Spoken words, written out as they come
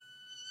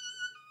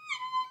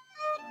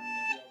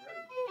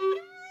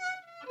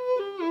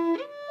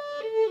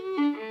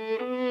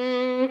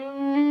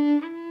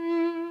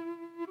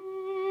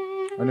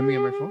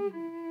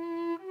microphone.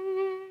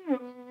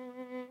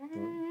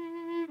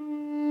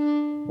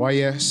 Why,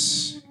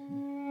 yes.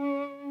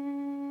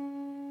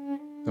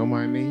 Don't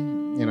mind me,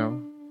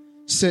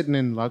 sitting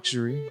in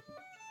luxury.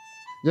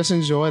 Just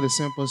enjoy the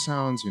simple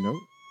sounds,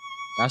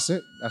 That's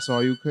it. That's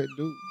all you could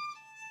do.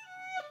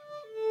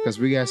 Because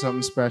we got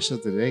something special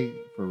today.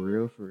 For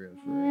real, for real,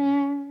 for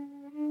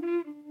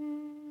real.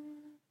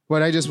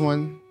 But I just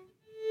want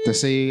to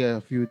say a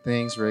few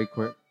things very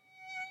quick.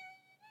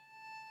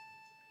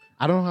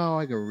 I don't know how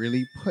I can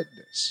really put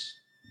this.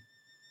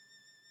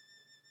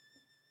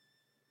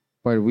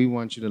 But we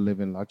want you to live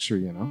in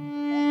luxury,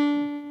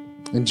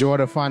 Enjoy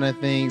the finer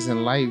things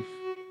in life.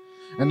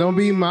 And don't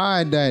be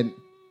mad that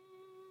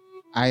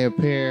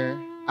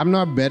I'm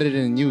not better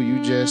than you.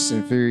 You just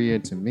inferior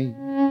to me.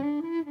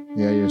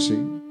 Yeah, you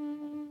see?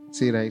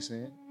 See what I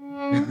saying?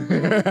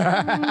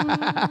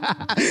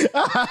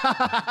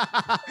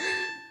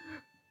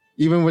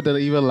 Even with the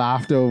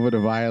laughter over the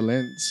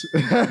violence.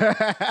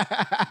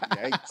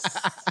 Yikes.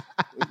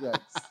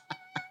 Yikes.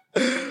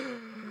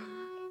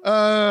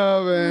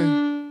 Oh,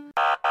 man.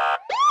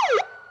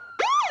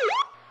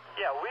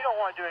 Yeah, we don't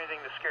want to do anything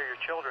to scare your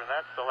children.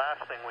 That's the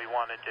last thing we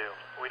want to do.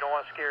 We don't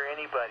want to scare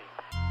anybody.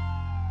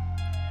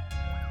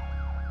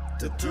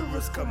 The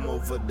tourists come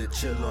over to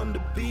chill on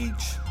the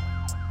beach,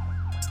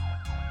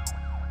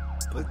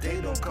 but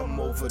they don't come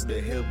over the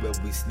hill where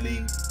we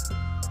sleep.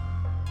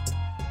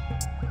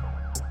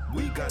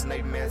 We got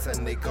nightmares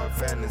and they got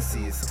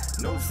fantasies.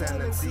 No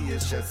sanity,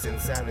 it's just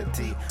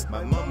insanity.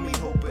 My mommy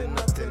hoping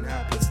nothing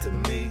happens to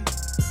me.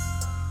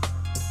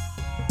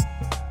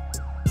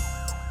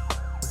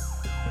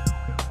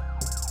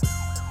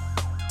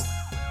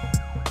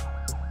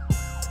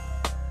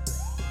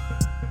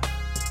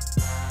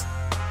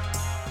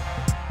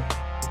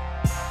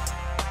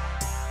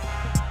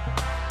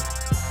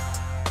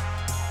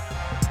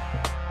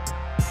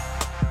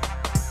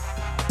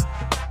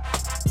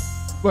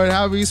 But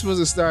how are we supposed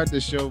to start the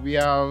show? We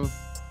have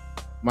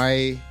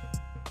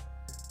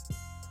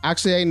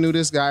Actually, I knew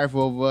this guy for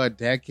over a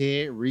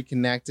decade,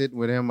 reconnected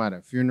with him at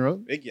a funeral.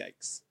 Big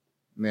yikes.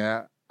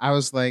 Yeah. I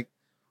was like,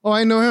 oh,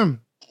 I know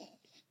him.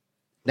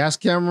 That's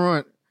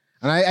Cameron.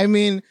 And I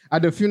mean,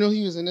 at the funeral,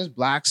 he was in this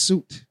black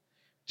suit.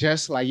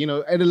 Just like, and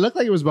it looked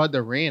like it was about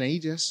to rain, and he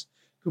just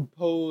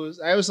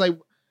composed. I was like,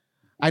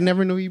 I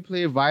never knew he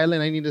played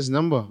violin. I need his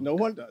number. No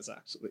one does,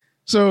 actually.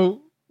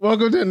 So,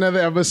 welcome to another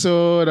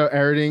episode of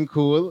Erryting,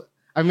 Kool.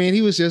 I mean,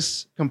 he was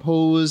just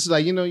composed.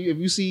 Like, if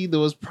you see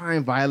those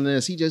prime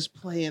violinists, he just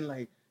playing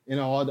like,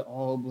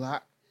 all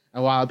black.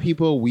 And while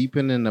people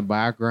weeping in the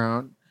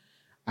background.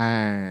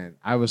 And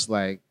I was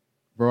like,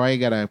 bro, I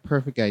got a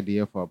perfect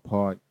idea for a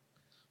pod.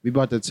 We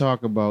about to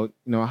talk about,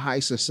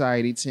 high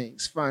society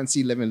things,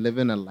 fancy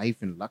living a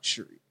life in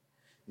luxury.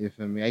 You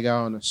feel me? I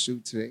got on a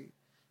suit today,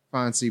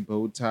 fancy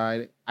bow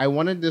tie. I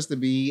wanted this to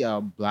be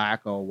a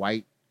black or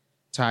white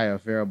tie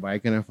affair, but I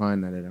couldn't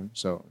find none of them.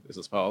 So This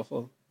is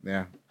powerful.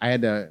 yeah, I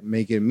had to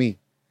make it me.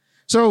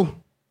 So,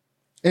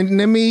 and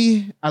let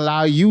me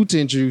allow you to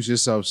introduce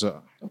yourself, sir.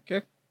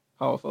 Okay,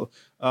 powerful.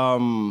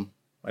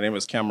 My name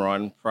is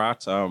Cameron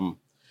Pratt.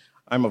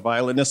 I'm a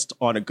violinist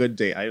on a good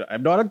day.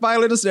 I'm not a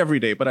violinist every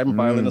day, but I'm a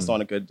violinist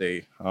on a good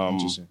day.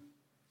 Interesting.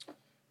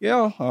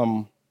 Yeah.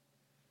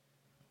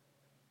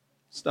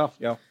 Stuff.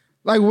 Yeah.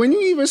 Like, when you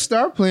even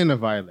start playing the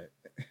violin?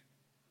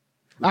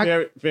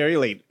 Very, very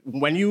late.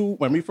 When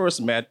we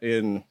first met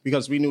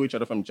because we knew each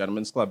other from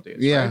Gentlemen's Club days.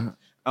 Yeah.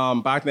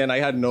 Right? Back then I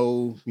had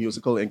no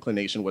musical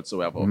inclination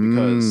whatsoever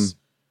because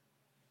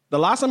the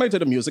last time I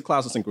did a music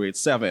class was in grade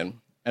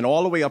 7, and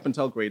all the way up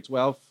until grade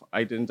 12,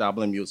 I didn't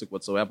dabble in music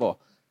whatsoever.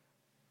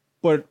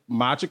 But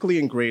magically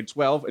in grade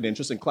 12, an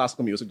interest in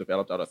classical music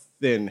developed out of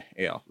thin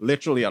air,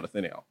 literally out of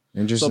thin air.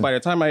 Interesting. So by the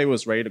time I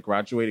was ready to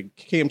graduate, it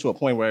came to a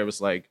point where I was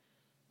like,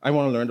 I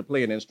want to learn to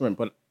play an instrument,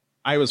 but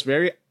I was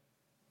very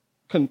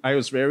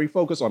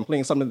focused on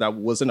playing something that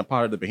wasn't a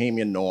part of the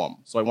Bahamian norm.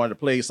 So I wanted to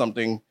play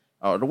something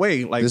out of the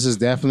way. Like, this is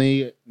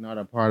definitely not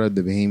a part of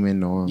the Bahamian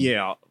norm.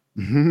 Yeah.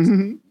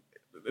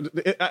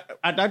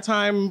 At that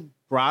time,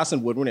 brass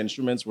and woodwind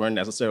instruments weren't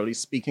necessarily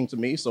speaking to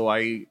me, so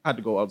I had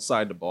to go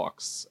outside the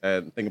box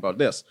and think about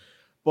this.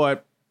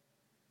 But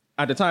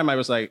at the time, I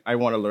was like, I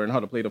want to learn how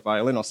to play the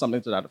violin or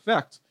something to that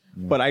effect.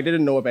 Yeah. But I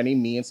didn't know of any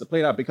means to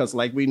play that because,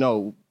 like we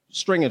know,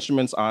 string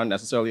instruments aren't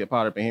necessarily a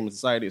part of Bahamian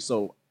society.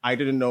 So I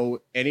didn't know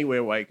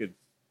anywhere where I could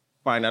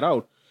find that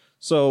out.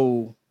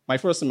 So my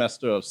first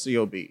semester of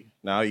COB,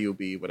 now UB,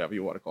 whatever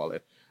you want to call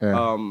it,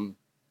 yeah.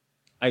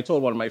 I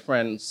told one of my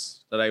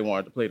friends that I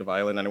wanted to play the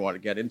violin and I wanted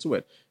to get into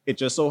it. It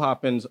just so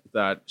happened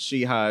that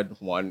she had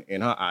one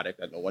in her attic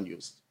that no one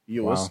used.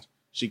 Wow.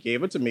 She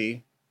gave it to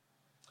me.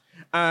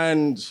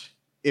 And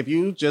if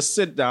you just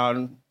sit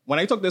down, when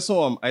I took this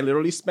home, I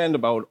literally spent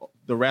about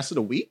the rest of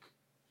the week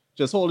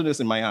just holding this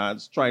in my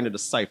hands, trying to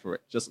decipher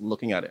it, just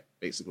looking at it,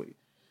 basically.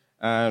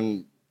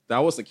 And that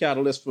was the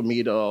catalyst for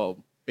me to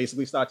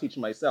basically start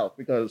teaching myself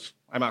because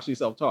I'm actually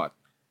self-taught.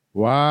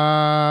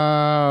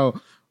 Wow.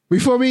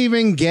 Before we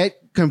even get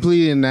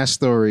completely in that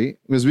story,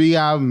 because we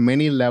have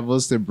many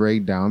levels to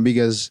break down,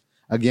 because,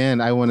 again,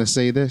 I want to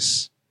say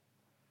this.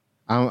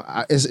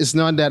 It's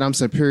not that I'm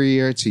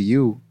superior to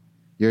you.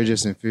 You're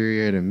just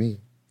inferior to me.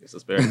 This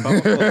is very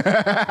powerful.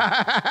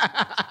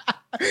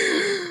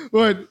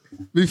 But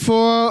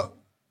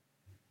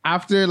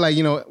after, like,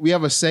 you know, we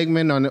have a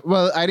segment on it.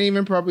 Well, I didn't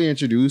even properly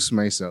introduce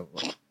myself.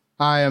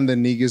 I am the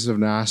Negus of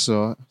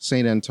Nassau,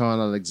 St. Anton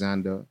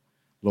Alexander,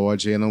 Lord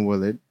Jalen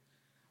Willard,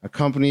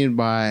 accompanied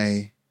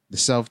by the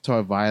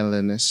self-taught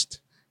violinist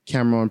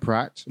Cameron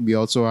Pratt. We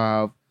also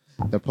have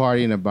the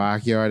party in the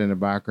backyard in the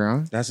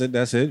background. That's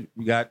it.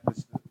 We got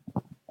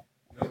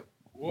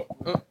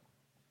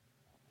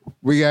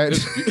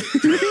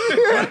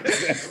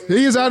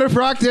He's out of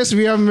practice.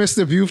 We have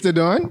Mr. Buford the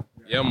Don.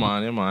 Yeah,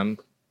 man.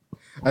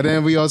 And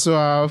then we also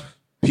have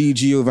P.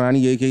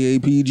 Giovanni, a.k.a.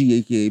 PG,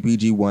 a.k.a.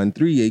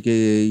 PG13,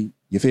 a.k.a.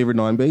 your favorite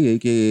non-bay,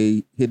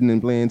 a.k.a. hidden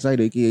in plain sight,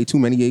 a.k.a. too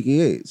many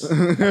a.k.a.s.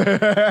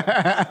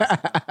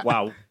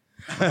 Wow.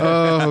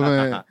 Oh,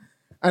 man.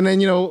 And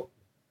then, you know,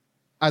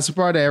 as a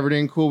part of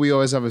Erryting Kool, we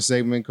always have a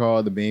segment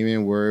called the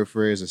Bahamian Word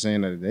Phrase or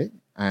Saying of the Day.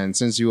 And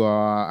since you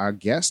are our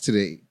guest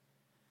today,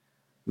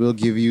 we'll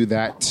give you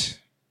that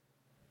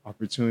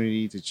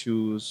opportunity to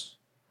choose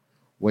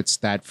what's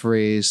that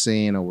phrase,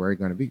 saying, or word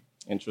going to be.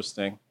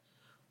 Interesting.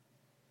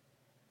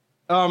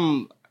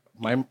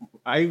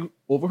 I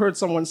overheard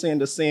someone saying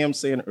the same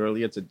saying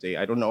earlier today.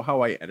 I don't know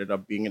how I ended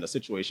up being in a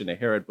situation to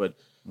hear it, but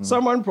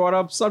someone brought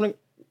up something.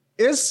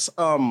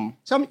 Tell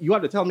me, you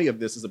have to tell me if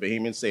this is a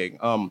Bahamian saying.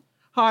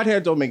 Hard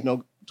head don't make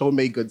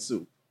good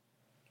soup.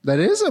 That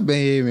is a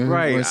Bahamian.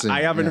 Right. Listen,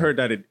 I haven't heard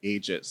that in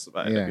ages.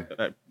 Yeah.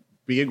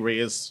 Being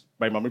raised,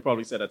 my mommy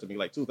probably said that to me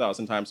like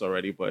 2,000 times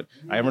already, but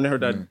I haven't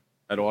heard that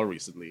at all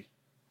recently.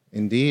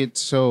 Indeed.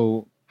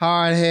 So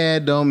hard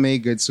head don't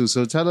make good soup.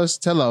 So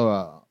tell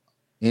our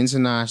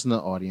international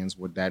audience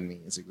what that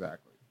means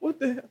exactly. What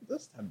the hell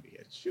does that mean?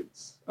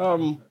 Shoots.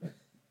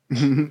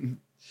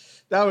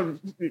 That would,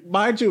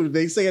 mind you,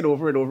 they say it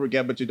over and over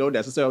again, but you don't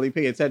necessarily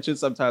pay attention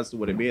sometimes to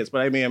what it means.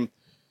 But I mean,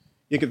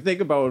 you can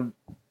think about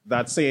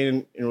that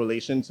saying in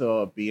relation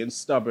to being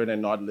stubborn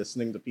and not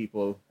listening to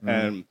people,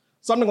 and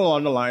something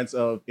along the lines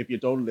of, if you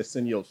don't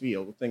listen, you'll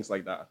feel, things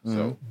like that.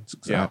 So That's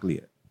exactly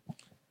it.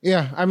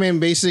 Yeah, I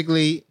mean,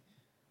 basically,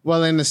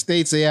 well, in the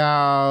States, they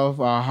have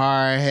a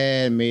hard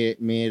head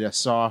made a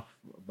soft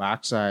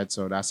backside,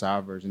 so that's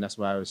our version. That's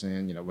why I was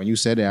saying, you know, when you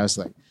said it, I was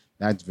like,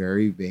 that's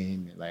very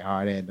Bahamian. Like,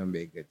 hard head don't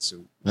make good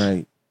soup.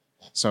 Right.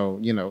 So,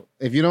 you know,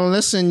 if you don't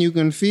listen, you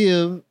can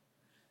feel.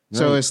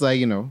 So Right. it's like,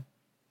 you know,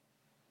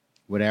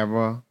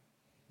 whatever.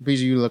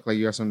 PG, you look like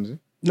you have something to say.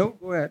 No,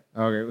 go ahead.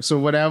 Okay, so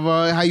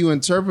whatever, how you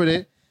interpret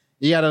it,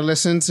 you got to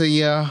listen to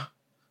your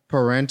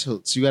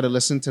parentals. You got to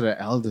listen to the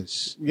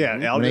elders. yeah,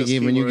 When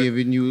you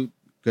giving you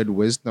good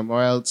wisdom,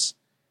 or else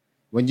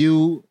when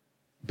you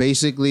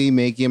basically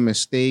making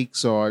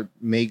mistakes or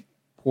make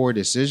poor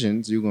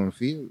decisions, you're gonna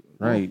feel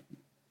Right.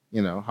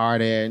 You know,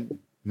 hard head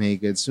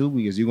make good soup,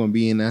 because you're gonna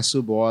be in that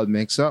soup all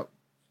mixed up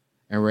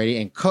and ready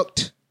and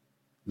cooked,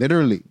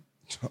 literally.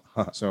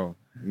 So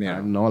yeah,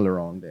 I'm all the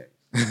wrong day.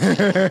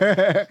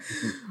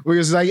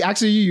 because like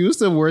actually you use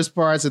the worst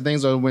parts of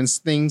things, or when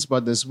things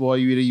but the spoil,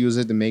 you either use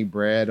it to make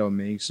bread or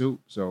make soup.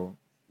 So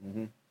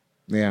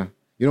yeah,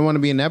 you don't want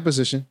to be in that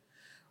position.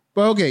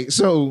 But okay,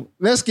 so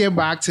let's get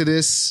back to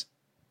this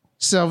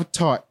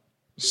self-taught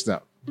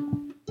stuff,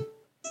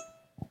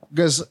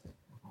 because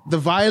the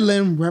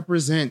violin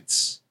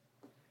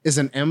is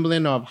an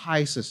emblem of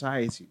high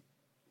society,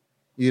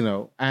 you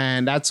know,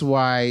 and that's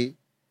why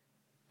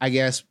I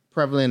guess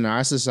prevalent in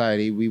our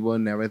society, we will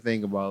never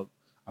think about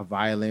a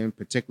violin,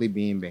 particularly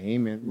being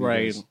Bahamian,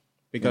 right.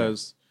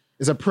 Because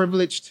it's a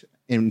privileged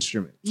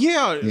instrument.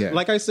 yeah,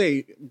 like I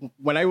say,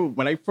 when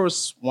I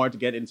first wanted to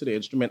get into the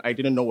instrument, I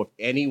didn't know of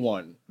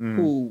anyone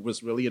who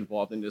was really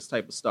involved in this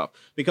type of stuff,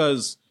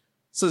 because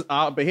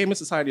our Bahamian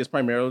society is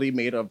primarily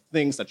made of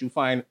things that you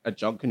find at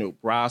junk canoe,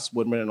 brass,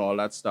 woodman, and all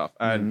that stuff.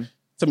 And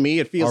to me,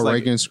 it feels like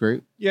Reagan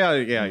scrape. yeah,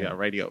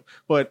 radio.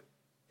 But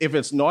if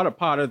it's not a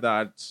part of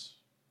that,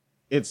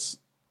 it's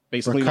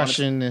basically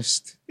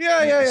Percussionist.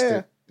 Yeah.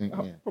 Yeah.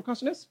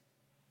 Percussionist?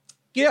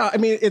 Yeah, I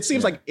mean, it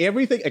seems like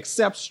everything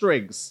except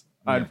strings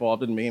are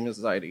involved in Bahamian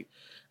society.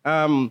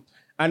 And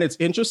it's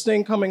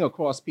interesting coming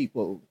across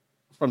people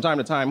from time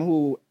to time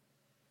who,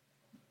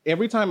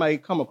 every time I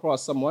come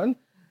across someone,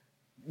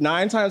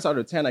 9 times out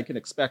of 10, I can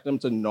expect them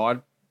to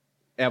not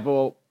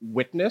ever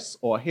witness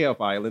or hear a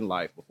violin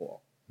live before.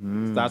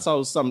 That's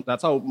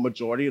how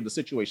majority of the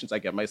situations I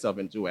get myself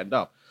into end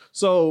up.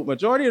 So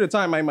majority of the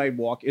time I might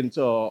walk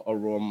into a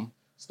room,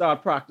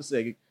 start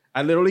practicing,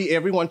 and literally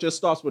everyone just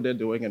stops what they're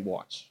doing and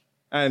watch.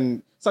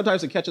 And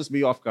sometimes it catches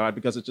me off guard,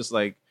 because it's just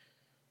like,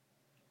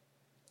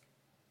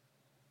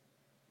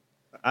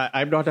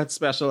 I'm not that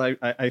special.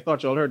 I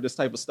thought y'all heard this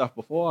type of stuff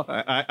before.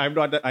 I'm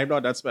not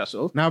that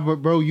special. Now, but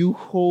bro, you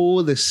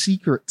hold the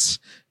secrets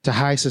to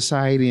high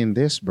society in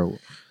this, bro.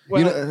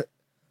 Well, you know,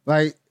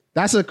 like,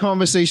 that's a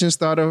conversation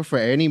starter for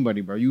anybody,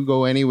 bro. You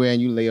go anywhere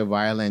and you lay a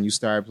violin, you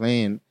start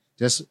playing.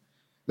 But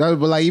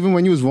like, even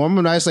when you was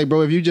warming, I was like,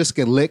 bro, if you just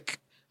could lick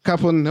a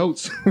couple of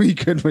notes, we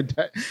could with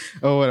that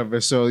or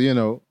whatever. So, you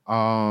know,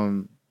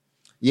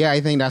 yeah,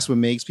 I think that's what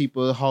makes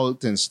people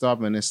halt and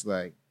stop, and it's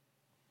like,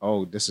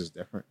 oh, this is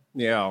different.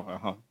 Yeah,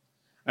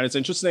 and it's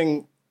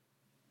interesting.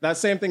 That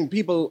same thing,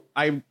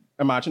 I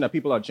imagine that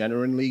people are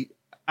genuinely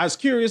as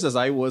curious as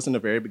I was in the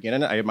very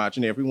beginning. I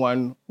imagine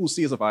everyone who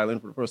sees a violin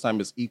for the first time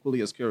is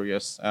equally as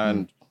curious.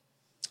 And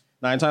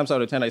 9 times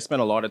out of 10, I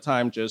spend a lot of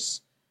time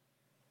just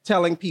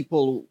telling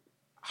people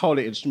how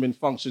the instrument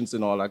functions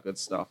and all that good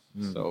stuff.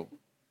 So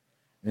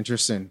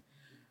Interesting.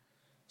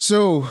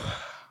 So,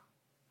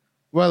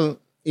 well,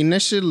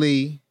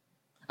 initially,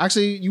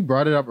 actually, you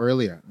brought it up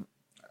earlier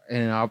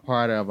in our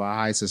part of our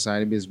high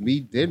society because we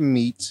did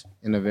meet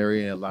in a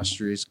very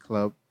illustrious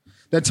club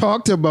that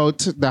talked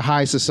about the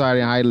high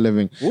society and high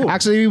living. Ooh.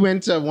 Actually, we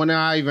went to one of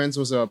our events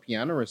was a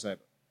piano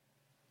recital.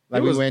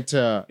 Like we went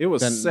to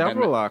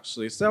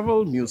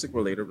several music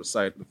related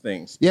recital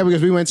things. Yeah,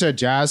 because we went to a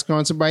jazz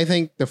concert, but I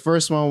think the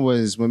first one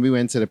was when we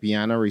went to the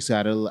piano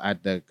recital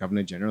at the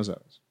Governor General's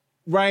house.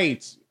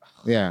 Right.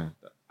 Yeah.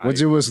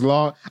 Which it was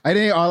long. I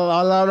think a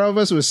lot of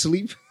us was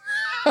asleep.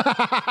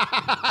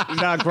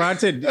 Now,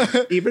 granted,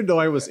 even though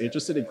I was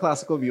interested in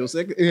classical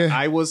music,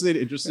 I wasn't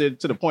interested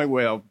to the point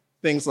where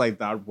things like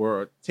that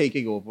were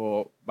taking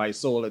over my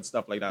soul and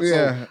stuff like that.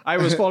 Yeah. So I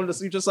was falling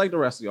asleep just like the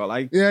rest of y'all.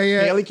 I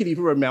Yeah. barely can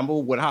even remember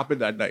what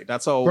happened that night.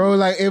 That's how. Bro,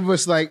 like it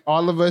was like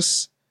all of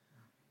us,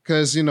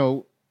 because, you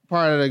know,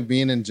 part of like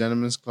being in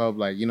Gentlemen's Club,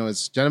 like, you know,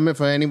 it's Gentlemen,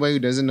 for anybody who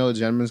doesn't know,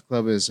 Gentlemen's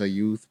Club is a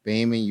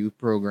Bahamian youth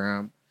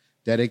program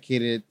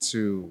dedicated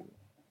to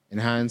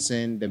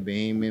enhancing the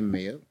Bahamian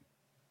male,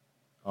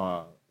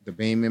 the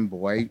Bahamian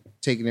boy,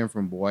 taking them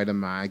from boy to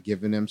man,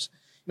 giving them,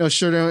 you know,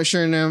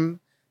 showing them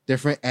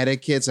different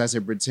etiquettes as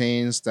it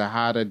pertains to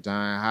how to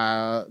dine,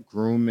 how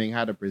grooming,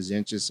 how to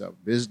present yourself,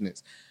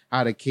 business,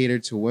 how to cater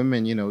to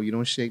women. You know, you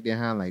don't shake their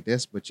hand like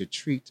this, but you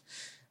treat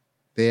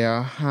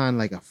their hand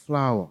like a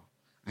flower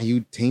and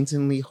you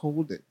daintily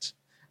hold it.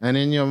 And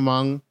then you're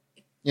among,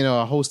 you know,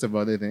 a host of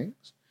other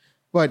things.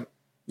 But,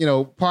 you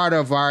know, part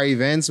of our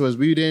events was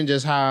we didn't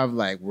just have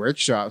like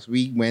workshops.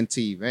 We went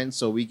to events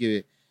so we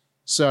could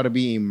sort of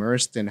be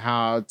immersed in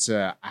how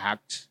to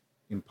act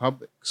in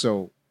public.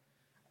 So,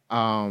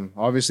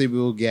 obviously we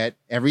will get,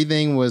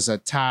 everything was a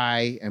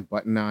tie and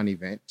button on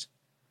event,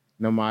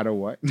 no matter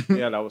what.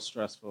 Yeah, that was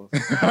stressful.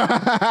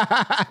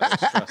 That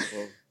was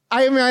stressful.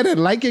 I mean, I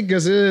didn't like it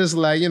because it is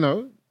like, you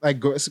know, like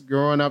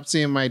growing up,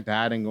 seeing my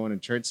dad and going to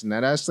church and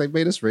that's like,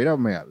 made us right up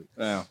my alley.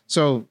 Yeah.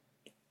 So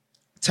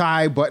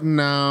tie, button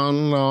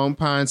down, long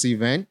pants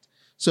event.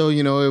 So,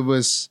 you know, it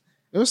was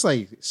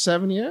like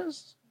 7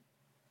 years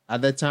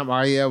at that time.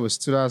 Our year was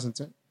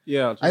 2010.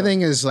 Yeah, I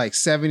think it's like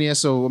 7 years.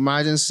 So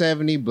imagine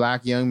 70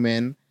 black young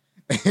men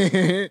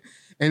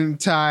in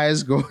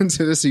ties going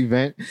to this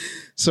event.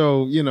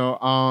 So, you know,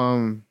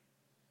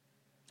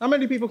 how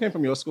many people came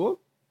from your school?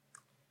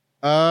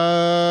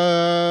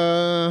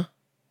 I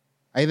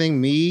think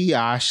me,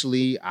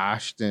 Ashley,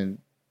 Ashton.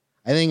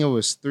 I think it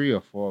was 3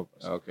 or 4 of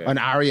us. Okay. And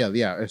Ariel,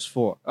 yeah, it's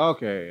 4.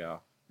 Okay, yeah.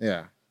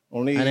 Yeah.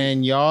 Only And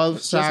then y'all,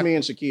 just me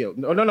and Shaquille.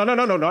 No,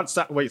 not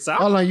Sac. Wait, Sac?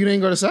 Hold on, you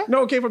didn't go to SAC?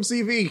 No, it came from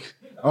CV.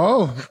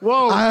 Oh.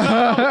 Whoa.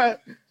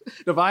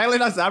 The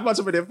violin has that much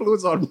of an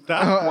influence on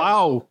that?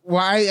 Wow.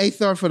 Why? I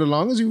thought for the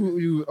longest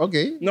you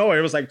okay. No,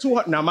 it was like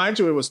 200. Now, mind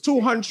you, it was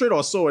 200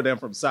 or so of them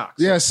from SAC.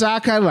 Yeah,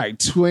 SAC had like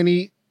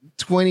 20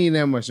 of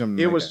them or something.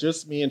 It like was that.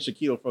 just me and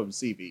Shaquille from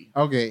CV.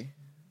 Okay.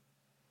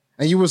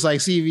 And you was like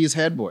CV's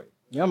head boy.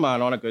 Yeah,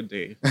 man, on a good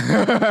day. On a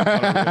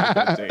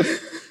really good day.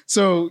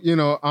 So, you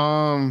know,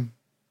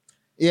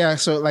 yeah,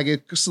 so like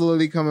it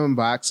slowly coming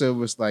back. So it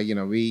was like, you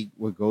know, we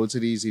would go to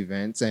these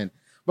events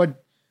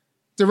but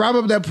to wrap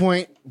up that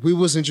point, we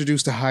was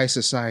introduced to high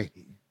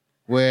society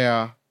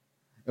where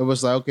it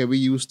was like, okay, we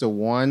used to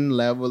one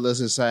level of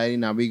society.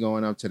 Now we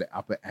going up to the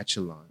upper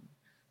echelon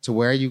to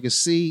where you can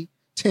see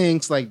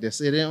things like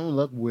this. It don't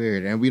look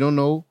weird. And we don't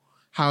know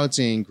how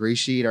to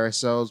ingratiate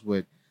ourselves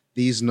with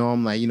these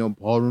norm, like, you know,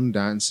 ballroom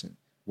dancing,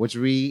 which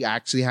we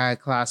actually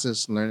had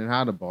classes learning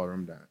how to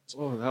ballroom dance.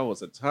 Oh, that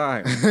was a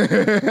time.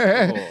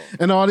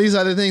 And all these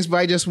other things. But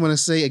I just want to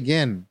say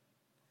again,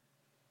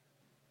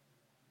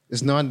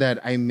 it's not that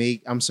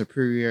I'm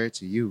superior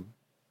to you.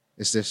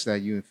 It's just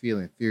that you feel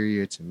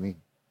inferior to me.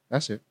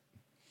 That's it.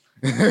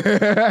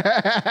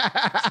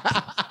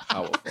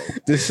 Powerful.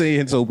 This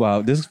saying so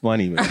powerful. This is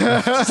funny, man.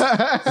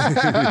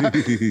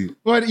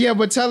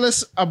 But tell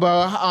us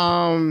about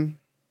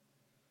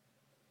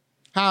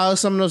how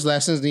some of those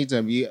lessons need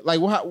to be like.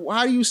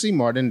 How do you see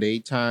modern day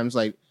times,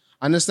 like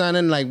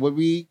understanding like when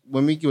we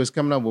was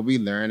coming up, what we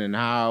learned, and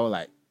how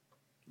like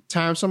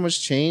times so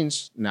much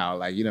changed now.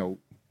 Like, you know,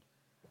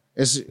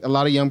 it's a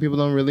lot of young people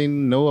don't really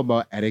know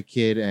about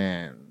etiquette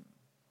and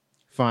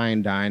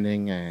fine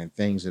dining and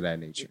things of that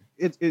nature.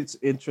 It's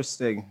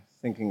interesting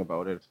thinking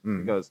about it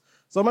because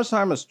so much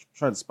time has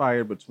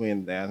transpired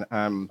between then.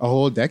 A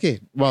whole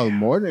decade. Well,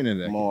 more than a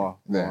decade.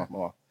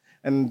 More.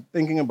 And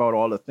thinking about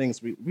all the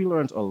things, we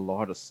learned a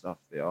lot of stuff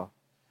there.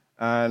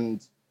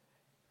 And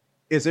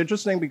it's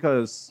interesting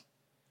because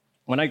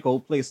when I go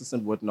places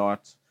and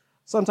whatnot,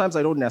 sometimes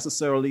I don't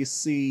necessarily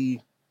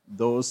see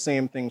those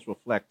same things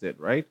reflected,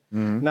 right?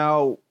 Mm-hmm.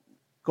 Now,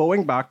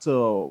 going back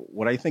to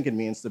what I think it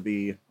means to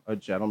be a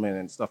gentleman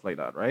and stuff like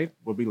that, right?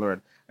 What we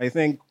learned. I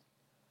think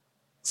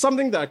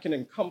something that can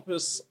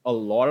encompass a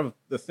lot of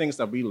the things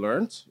that we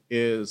learned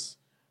is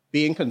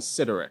being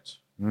considerate.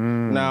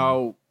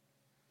 Now,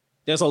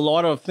 there's a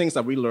lot of things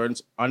that we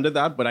learned under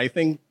that, but I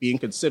think being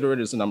considerate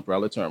is an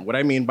umbrella term. What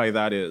I mean by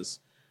that is,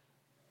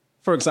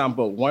 for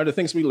example, one of the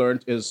things we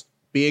learned is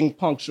being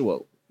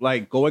punctual,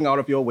 like going out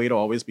of your way to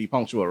always be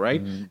punctual,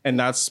 right? And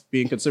that's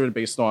being considerate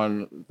based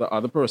on the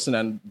other person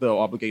and the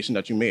obligation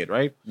that you made,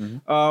 right?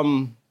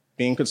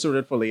 Being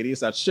considerate for ladies,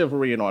 that's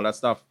chivalry and all that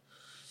stuff.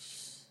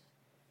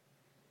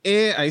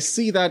 I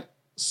see that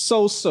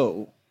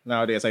so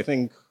nowadays. I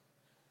think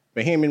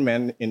Bahamian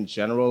men in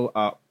general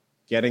are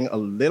getting a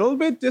little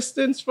bit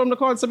distant from the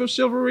concept of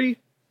chivalry.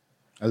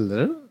 A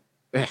little?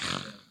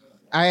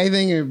 I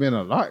think it's been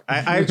a lot.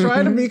 I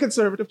try to be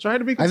conservative.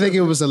 I think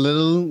it was a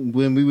little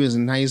when we was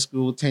in high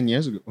school 10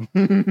 years ago.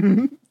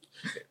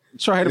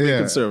 Try to be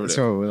conservative.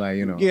 So, like,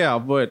 you know. Yeah,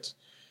 but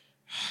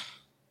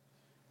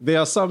there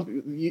are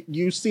some,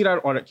 you see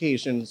that on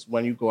occasions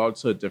when you go out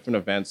to different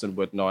events and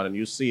whatnot, and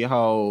you see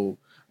how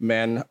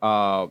men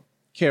are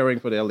caring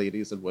for their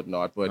ladies and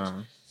whatnot, but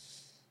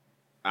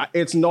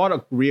it's not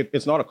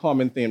a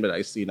common thing that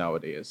I see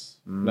nowadays.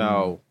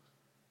 Now,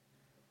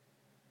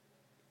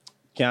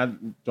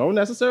 don't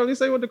necessarily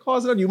say what the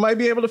cause of it. You might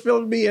be able to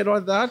fill me in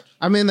on that.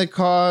 I mean, the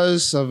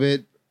cause of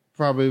it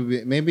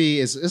probably maybe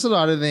it's a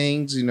lot of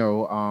things, you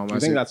know. I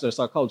think that's just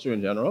our culture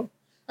in general.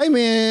 I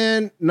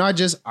mean, not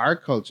just our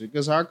culture,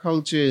 because our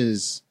culture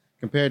is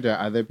compared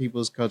to other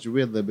people's culture,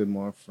 we're a little bit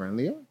more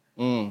friendlier.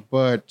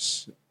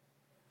 But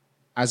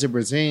as it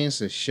pertains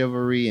to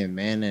chivalry and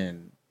men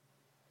and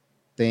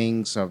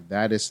things of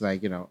that, it's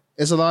like, you know,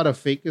 it's a lot of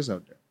fakers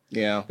out there.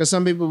 Yeah. Because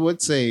some people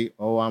would say,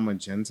 oh, I'm a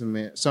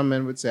gentleman. Some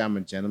men would say I'm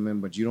a gentleman,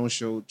 but you don't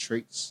show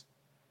traits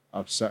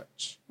of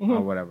such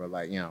or whatever.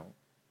 Like, you know,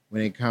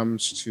 when it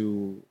comes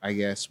to, I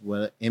guess,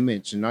 well,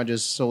 image, and not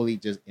just solely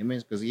just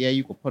image, because, yeah,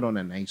 you could put on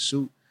a nice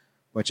suit,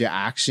 but your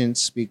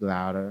actions speak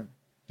louder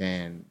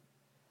than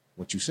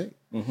what you say.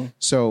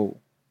 So,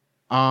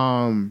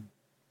 and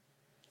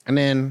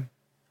then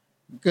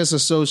because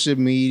of social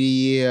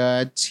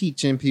media,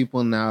 teaching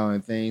people now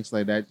and things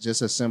like that,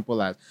 just as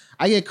simple as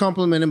I get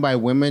complimented by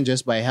women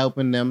just by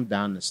helping them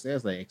down the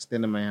stairs, like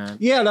extending my hand.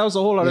 Yeah, that was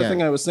a whole other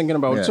thing I was thinking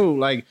about too.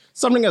 Like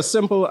something as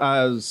simple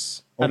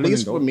as, at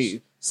least for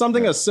me,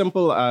 something as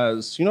simple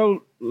as, you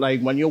know, like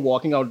when you're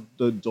walking out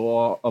the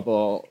door of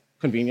a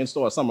convenience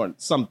store or somewhere,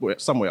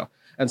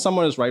 and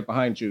someone is right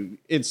behind you,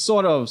 it's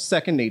sort of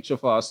second nature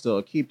for us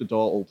to keep the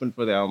door open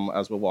for them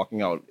as we're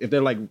walking out, if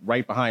they're like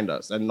right behind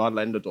us and not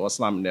letting the door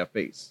slam in their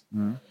face.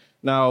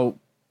 Now,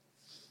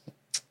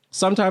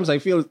 sometimes I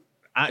feel,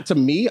 to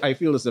me, I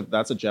feel as if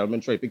that's a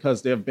gentleman trait,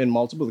 because there have been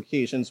multiple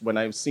occasions when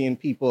I've seen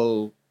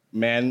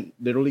men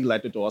literally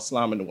let the door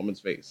slam in a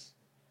woman's face,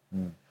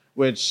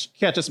 which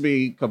catches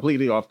me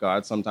completely off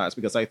guard sometimes,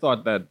 because I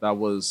thought that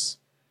was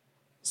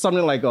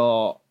something like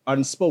a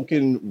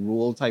unspoken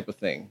rule type of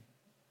thing.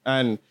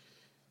 And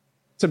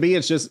to me,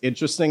 it's just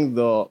interesting,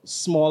 the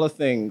smaller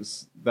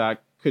things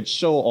that could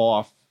show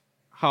off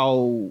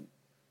how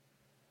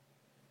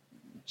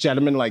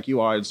gentlemen like you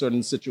are in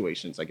certain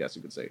situations, I guess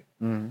you could say.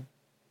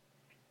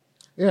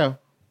 Yeah.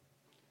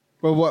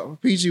 But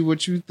what, PG,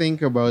 what you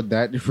think about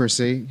that per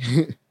se?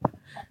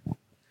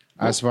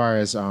 As far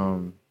as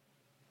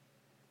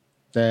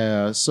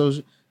the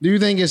social, do you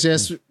think it's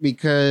just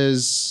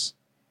because,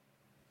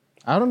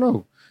 I don't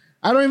know.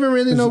 I don't even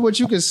really know what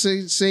you could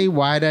say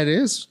why that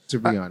is, to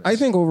be honest. I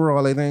think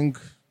overall, in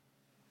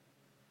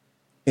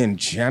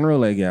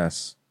general, I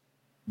guess,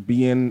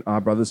 being our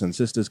brothers and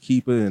sisters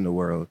keeper in the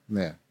world,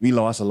 we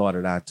lost a lot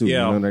of that too. Yeah.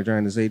 You know what I'm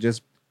trying to say?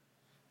 Just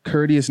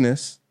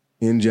courteousness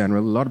in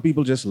general. A lot of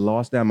people just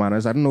lost their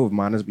manners. I don't know if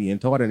manners being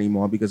taught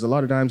anymore, because a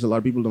lot of times, a lot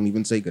of people don't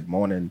even say good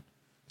morning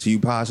to you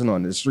passing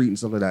on the street and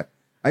stuff like that.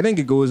 I think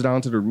it goes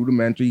down to the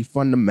rudimentary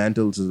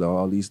fundamentals of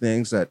all these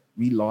things that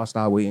we lost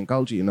our way in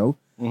culture, you know?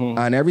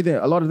 And everything,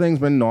 a lot of things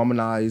been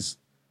normalized,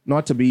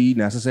 not to be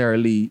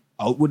necessarily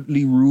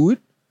outwardly rude,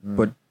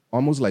 but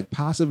almost like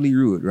passively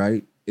rude,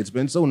 right? It's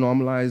been so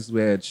normalized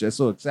where it's just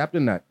so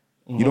accepting that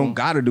you don't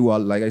got to do all,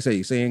 like I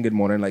say, saying good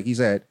morning, like he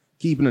said,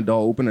 keeping the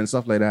door open and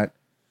stuff like that.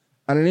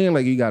 And it ain't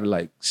like you got to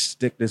like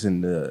stick this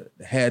in the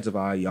heads of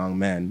our young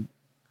men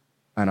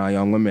and our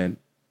young women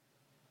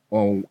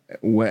or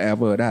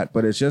wherever that.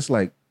 But it's just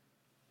like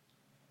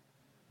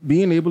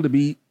being able to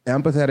be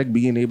empathetic,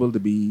 being able to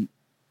be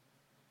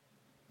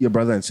your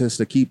brother and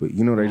sister keeper.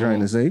 You know what I'm trying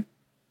to say?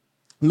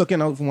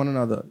 Looking out for one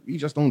another. We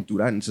just don't do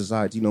that in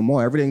society no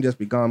more. Everything just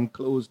become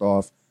closed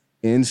off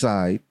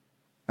inside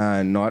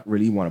and not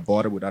really want to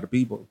bother with other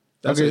people.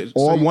 That's it.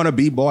 Or want to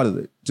be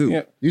bothered too.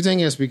 Yeah. You think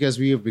it's because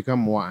we have become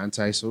more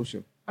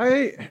antisocial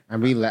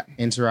and we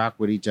interact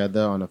with each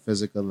other on a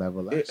physical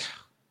level?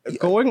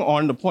 Going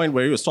on the point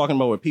where he was talking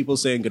about with people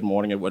saying good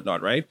morning and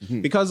whatnot, right?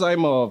 Because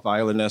I'm a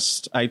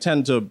violinist, I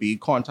tend to be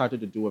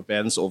contacted to do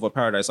events over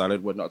Paradise Island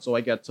and whatnot. So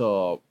I get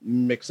to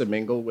mix and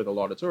mingle with a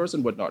lot of tourists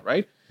and whatnot,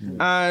 right?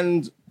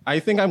 And I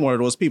think I'm one of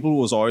those people who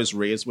was always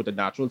raised with a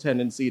natural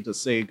tendency to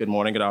say good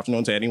morning, good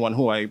afternoon to anyone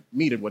who I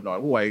meet and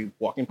whatnot, who I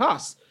walking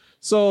past.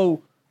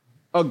 So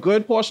a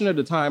good portion of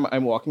the time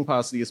I'm walking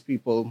past these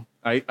people,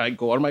 I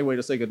go on my way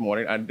to say good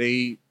morning, and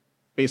they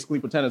basically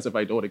pretend as if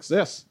I don't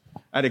exist.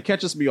 And it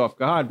catches me off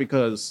guard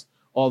because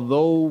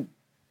although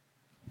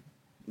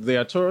they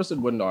are tourists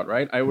and whatnot,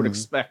 right? I would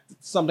expect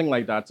something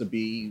like that to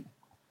be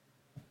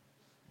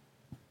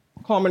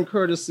common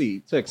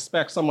courtesy, to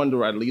expect someone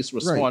to at least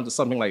respond to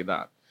something like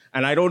that.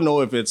 And I don't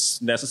know if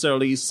it's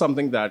necessarily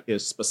something that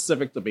is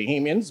specific to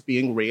Bahamians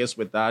being raised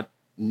with that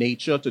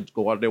nature to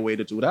go out their way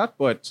to do that.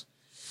 But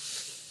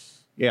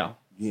yeah.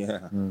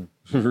 Yeah,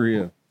 for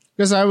real.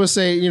 Because I would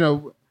say,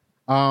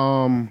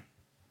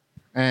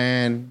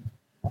 and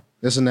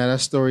there's another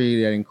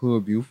story that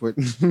includes Buford,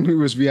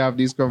 which we have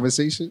these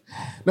conversations.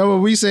 No, but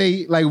we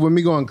say, like, when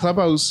we go on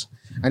Clubhouse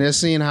and they're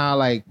seeing how,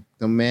 like,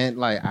 the men,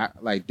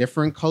 like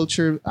different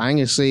culture, I ain't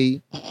gonna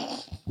say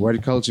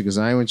word culture because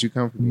I ain't want you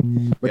come from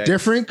me. But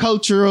different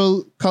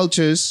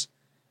cultures,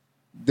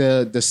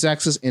 the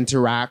sexes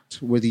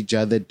interact with each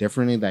other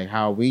differently, like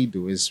how we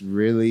do. It's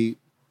really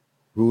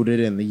rooted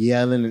in the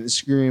yelling and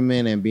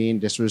screaming and being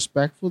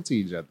disrespectful to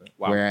each other.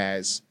 Wow.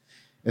 Whereas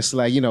it's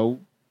like,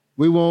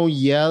 we won't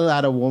yell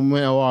at a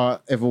woman, or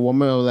if a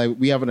woman, like,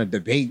 we having a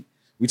debate,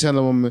 we tell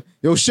a woman,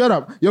 yo, shut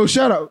up,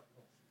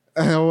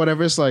 or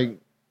whatever. It's like,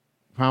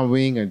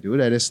 we ain't gonna do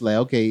that. It's like,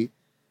 okay,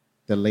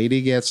 the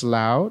lady gets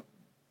loud,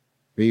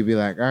 we be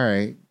like, all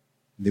right,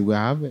 do we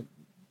have it?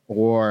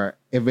 Or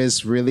if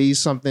it's really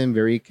something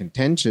very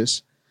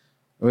contentious,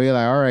 we're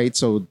like, all right,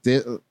 so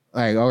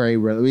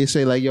we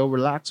say, like, yo,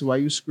 relax, why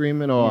you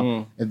screaming?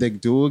 Or if the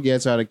dude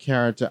gets out of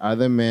character,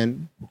 other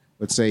men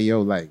would say, yo,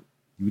 like,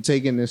 you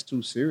taking this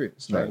too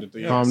serious. Like,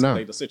 calm down.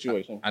 Like the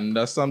situation. And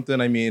that's something,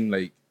 I mean,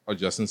 like, or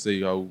Justin say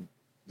how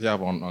they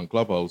have on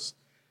Clubhouse.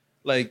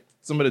 Like,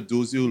 some of the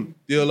dudes,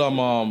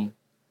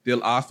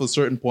 they'll ask for a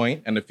certain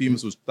point, and the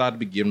females will start to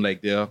be given, like,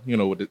 their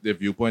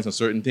viewpoints on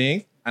certain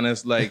things. And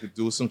it's like, the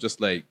dudes some just,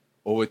 like,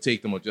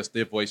 overtake them, or just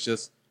their voice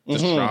just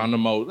drown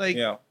them out. Like,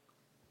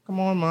 come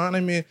on, man. I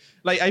mean,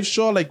 like, I'm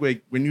sure, like, when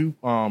you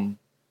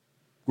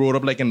grew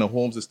up, like, in the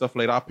homes and stuff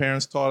like that, our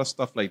parents taught us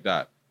stuff like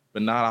that.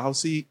 But now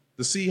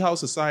to see how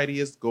society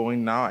is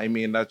going now, I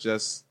mean, that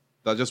just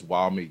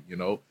wow me,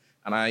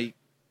 And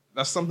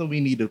that's something we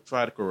need to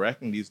try to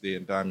correct in these days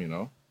and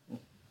time,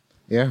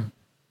 Yeah,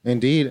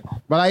 indeed.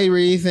 But I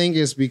really think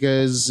it's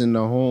because in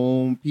the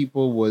home,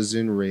 people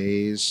wasn't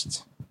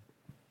raised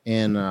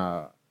in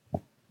a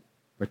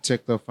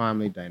particular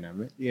family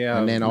dynamic. Yeah.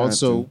 And then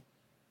also,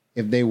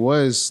 if they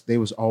was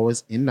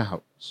always in the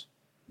house.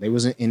 They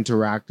wasn't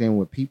interacting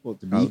with people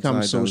to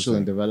become social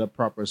and develop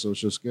proper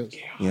social skills.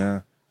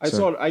 Yeah.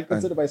 I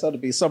consider myself to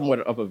be somewhat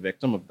of a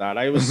victim of that.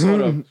 I was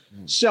sort of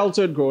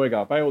sheltered growing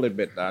up. I will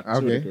admit that to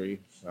a degree.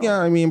 So. Yeah,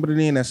 I mean, but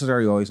it ain't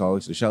necessarily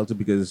always the shelter,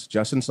 because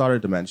Justin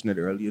started to mention it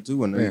earlier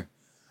too. And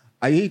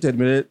I hate to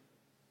admit it.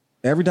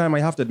 Every time I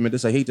have to admit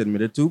this, I hate to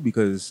admit it too,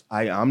 because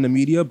I am the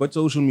media, but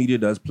social media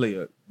does play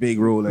a big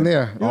role in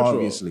it,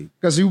 obviously.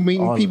 Because you meet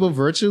people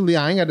virtually,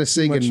 I ain't got to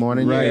say good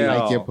morning,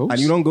 like your post.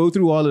 And you don't go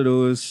through all of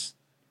those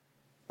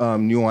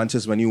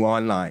nuances when you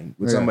online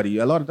with somebody.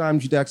 A lot of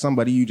times you text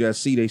somebody, you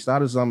just see they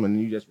started something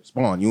and you just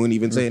respond. You ain't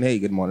even saying, hey,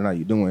 good morning, how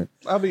you doing?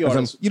 I'll be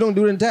honest. You don't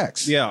do it in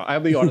text. Yeah, I'll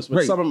be honest.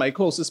 With some of my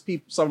closest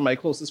people, some of my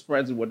closest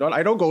friends and whatnot,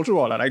 I don't go through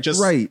all that. I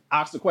just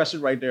ask the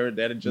question right there and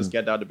then and just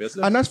get down to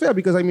business. And that's fair,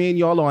 because I mean,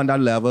 y'all are on that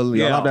level.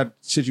 Y'all have that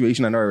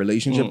situation in our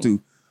relationship too.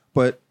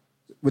 But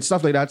with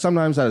stuff like that,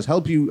 sometimes that has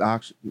helped you.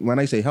 When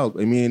I say help,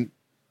 I mean,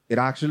 it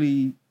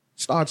actually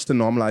starts to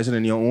normalize it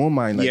in your own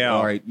mind. Like,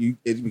 all right,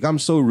 it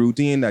becomes so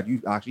routine that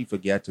you actually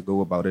forget to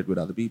go about it with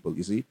other people,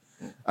 you see?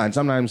 And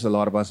sometimes a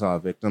lot of us are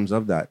victims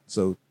of that.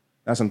 So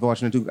that's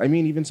unfortunate too. I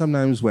mean, even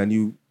sometimes when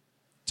you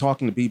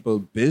talking to people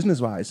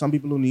business-wise, some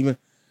people don't even,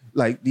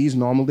 like, these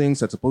normal things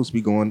that's supposed to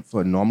be going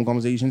for normal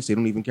conversations, they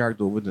don't even carry it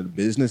over to the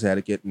business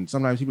etiquette. And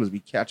sometimes people just be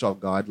catch off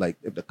guard. Like,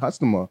 if the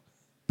customer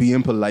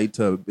being polite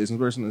to a business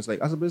person, it's like,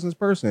 as a business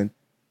person,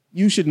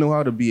 you should know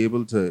how to be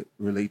able to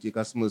relate to your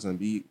customers and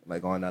be,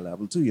 like, on that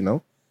level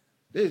too,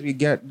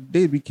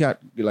 They'd be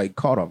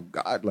caught off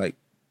guard, like,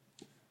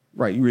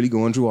 right, you really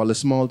going through all the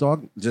small talk?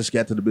 Just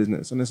get to the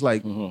business. And it's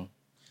like,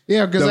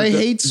 yeah, because I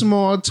hate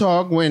small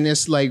talk when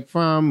it's like,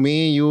 from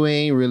me and you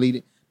ain't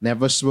really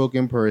never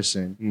spoken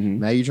person.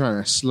 Now you're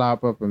trying to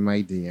slop up in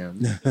my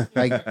DM.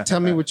 Like, tell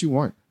me what you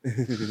want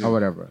or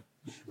whatever.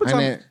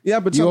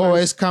 But you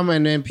always come,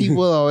 and then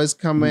people always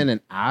come in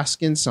and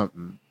asking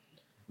something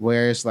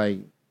where it's like,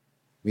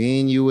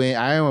 me and you ain't,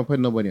 I don't want to put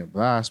nobody in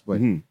blast,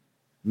 but me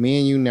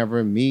and you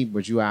never meet,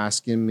 but you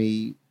asking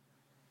me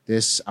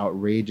this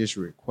outrageous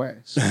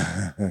request.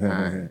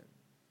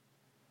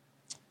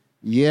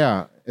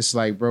 Yeah, it's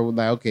like, bro,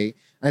 like, okay.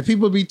 And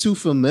people be too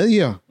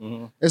familiar.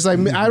 It's like,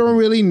 I don't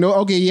really know.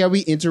 Okay, yeah, we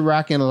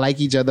interact and like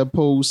each other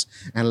posts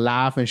and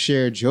laugh and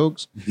share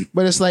jokes.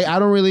 But it's like, I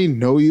don't really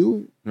know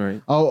you.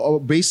 Right. Oh,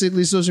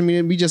 basically, social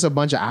media be just a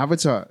bunch of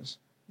avatars.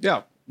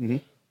 Yeah.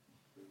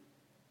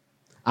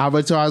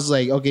 Avatars,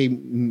 like, okay,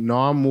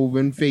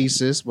 non-moving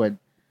faces, but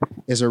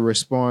is a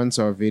response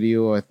or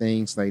video or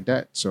things like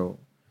that. So,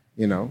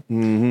 you know.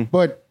 Mm-hmm.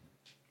 But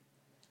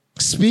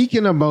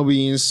speaking about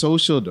being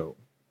social though,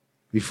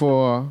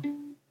 before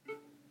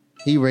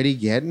he ready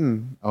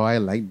getting, oh, I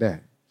like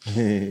that.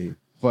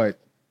 But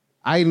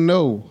I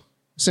know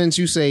since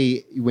you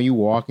say when you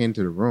walk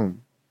into the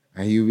room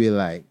and you be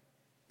like,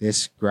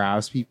 this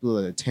grabs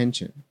people's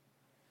attention.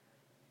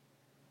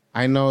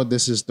 I know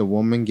this is the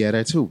woman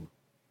getter too.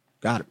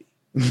 Gotta be.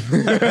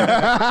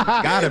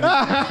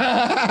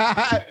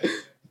 Gotta be.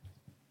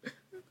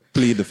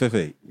 Plead the fifth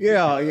eight.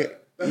 Yeah, you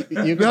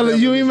You don't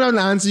even have to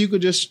answer. You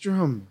could just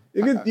strum.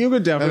 you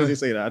could definitely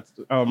say that.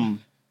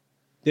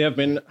 There have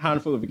been a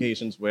handful of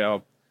occasions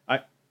where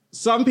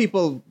some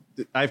people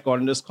I've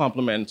gotten this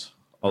compliment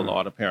a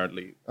lot.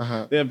 Apparently,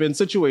 there have been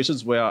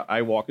situations where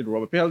I walk in the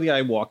room. Apparently,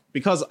 I walk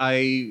because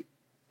I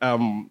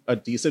am a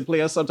decent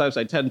player. Sometimes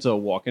I tend to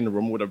walk in the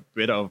room with a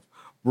bit of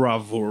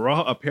bravura.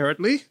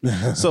 Apparently,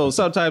 so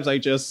sometimes I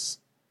just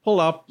pull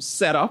up,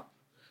 set up,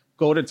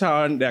 go to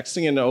town. Next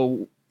thing you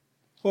know,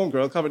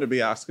 homegirl coming to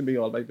be asking me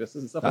all my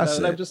business and stuff like that.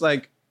 And I'm just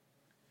like,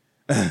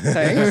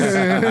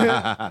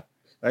 thanks.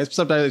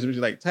 Sometimes it's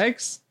like,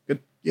 thanks. Good,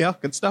 yeah,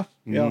 good stuff.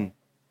 Yeah.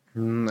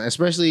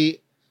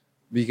 Especially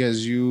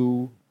because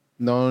you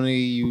not only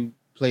you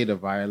play the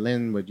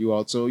violin, but you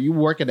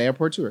work at the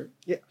airport too, right?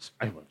 Yeah.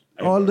 I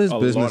All work this a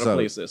business lot of out.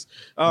 places.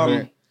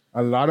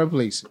 A lot of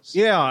places.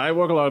 Yeah, I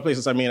work a lot of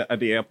places. I mean, at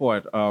the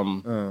airport,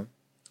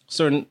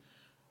 certain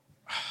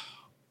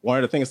one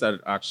of the things that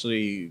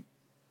actually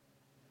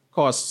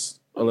caused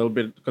a little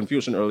bit of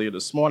confusion earlier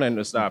this morning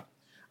is that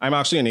I'm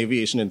actually an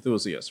aviation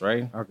enthusiast,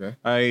 right? Okay.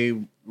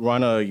 I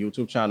run a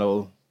YouTube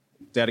channel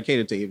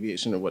dedicated to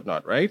aviation and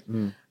whatnot, right?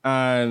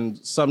 And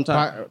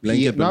sometimes,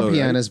 Link it not below,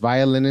 pianist,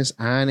 violinist,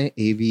 and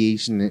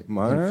aviation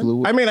Man.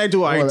 fluid. I mean, I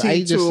do IT I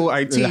just- too.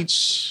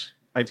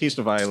 I teach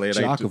the violin.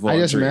 Jack of all I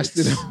just trades. messed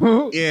it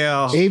up.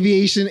 Yeah.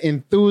 Aviation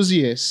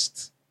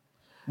enthusiast.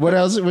 What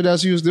else? What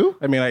else you do?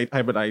 I mean,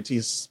 I'm an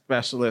IT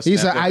specialist.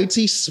 He's an at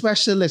the- IT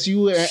specialist.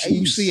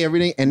 You see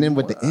everything, and then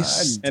with the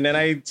is. And then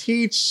I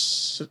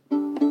teach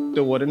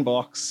the wooden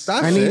box.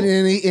 And,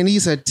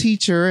 he's a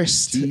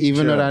teacherist,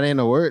 even though that ain't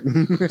a word.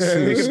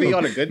 It could be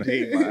on a good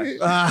day, man.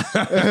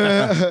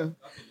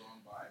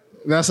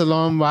 That's a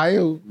long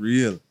bio.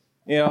 Real.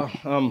 Yeah,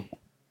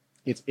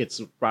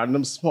 it's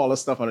random smaller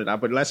stuff under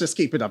that, but let's just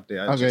keep it up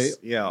there. Okay.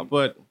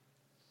 But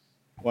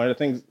one of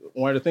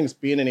the things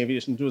being an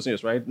aviation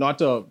enthusiast, right? Not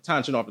to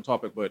tangent off the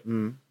topic, but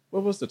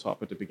what was the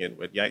topic to begin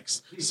with?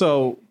 Yikes.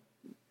 So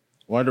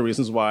one of the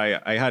reasons why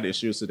I had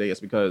issues today is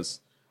because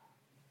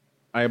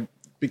I'm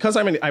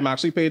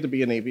actually paid to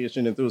be an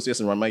aviation enthusiast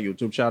and run my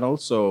YouTube channel.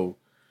 So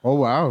Oh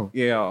wow.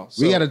 yeah,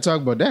 We got to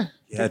talk about that.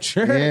 Yeah,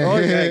 sure. Yeah.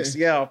 Oh, yikes.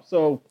 Yeah.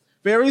 So,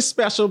 very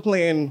special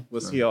plane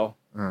was here.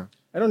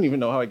 I don't even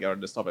know how I got on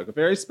this topic. A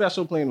very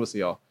special plane was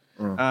here.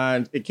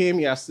 And it came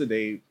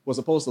yesterday, was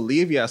supposed to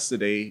leave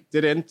yesterday,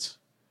 didn't.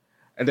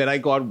 And then I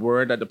got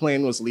word that the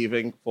plane was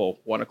leaving for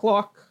 1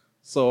 o'clock.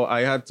 So,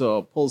 I had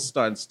to pull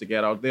stunts to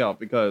get out there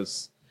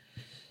because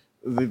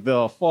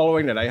the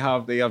following that I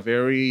have, they are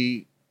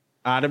very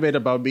adamant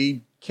about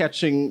me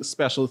catching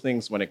special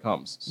things when it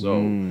comes.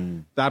 So,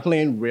 that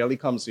plane rarely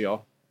comes here.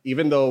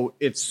 Even though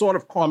it's sort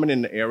of common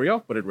in the area,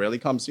 but it rarely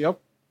comes here.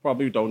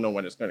 Probably don't know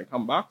when it's going to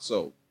come back,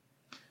 so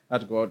I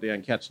had to go out there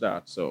and catch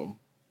that. So,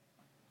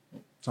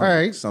 All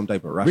right. Some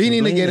type of Russian We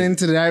need to get blend.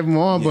 into that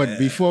more, Yeah. but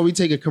before we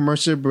take a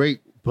commercial break,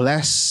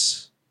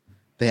 bless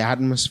the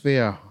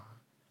atmosphere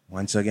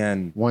Once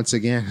again. once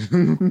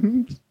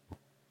again.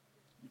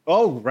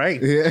 oh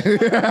right,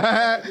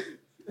 Because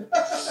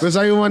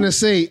I want to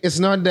say, it's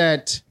not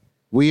that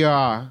we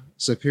are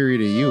superior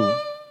to you.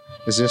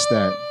 It's just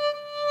that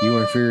you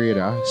inferior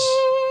to us.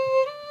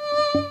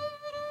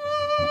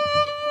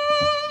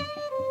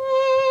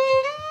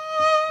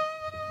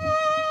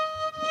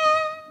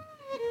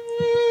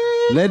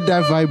 Let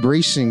that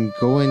vibration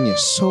go in your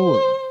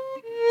soul.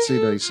 See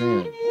what I'm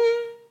saying?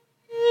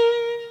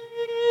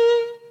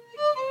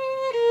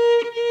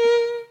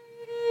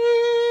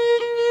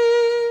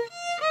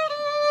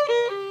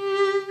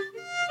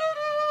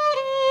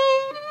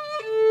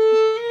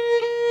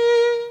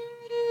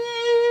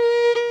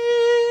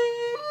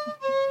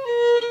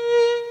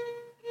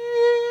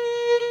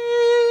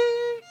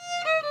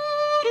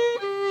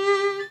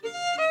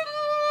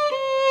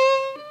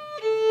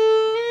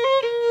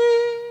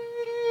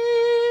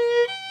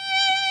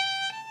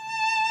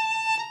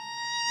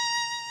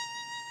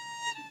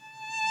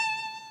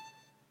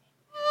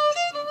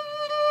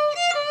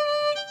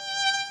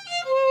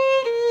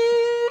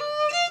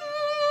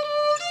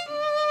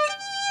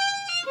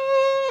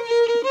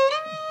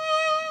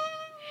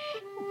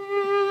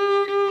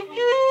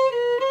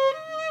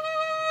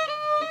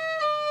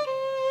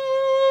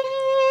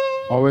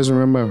 Always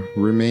remember,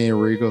 remain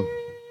regal.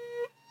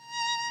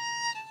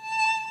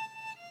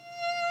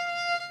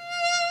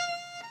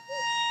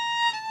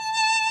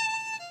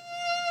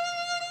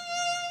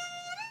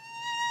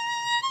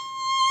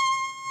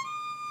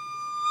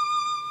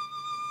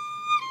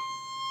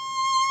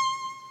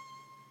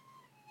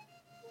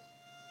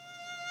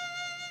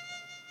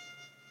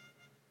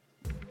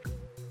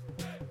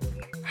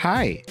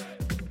 Hi,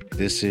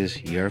 this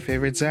is your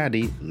favorite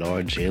zaddy,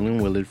 Lord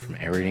Jalen Willard from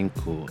Erryting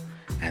Kool,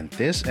 and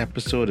this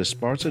episode is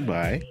sponsored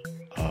by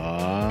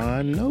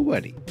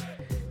nobody.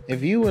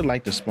 If you would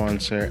like to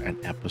sponsor an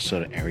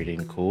episode of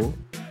Erryting Kool,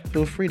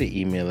 feel free to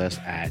email us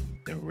at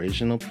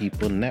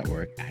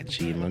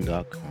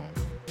theoriginalpeoplenetwork@gmail.com,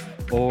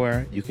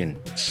 or you can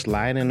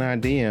slide in our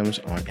DMs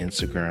on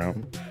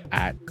Instagram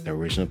at The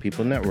Original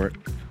People Network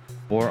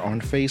or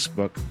on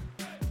Facebook,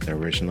 The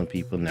Original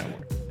People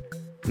Network.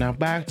 Now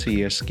back to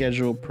your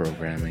scheduled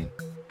programming.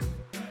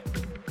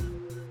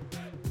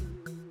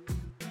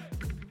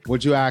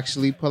 Would you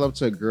actually pull up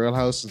to a girl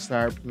house and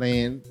start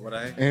playing? Would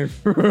I?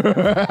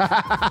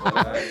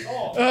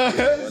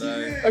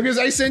 Because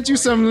I sent you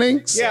some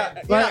links.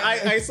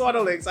 I saw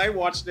the links. I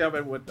watched them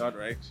and whatnot,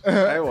 right?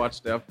 I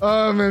watched them.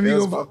 Oh man,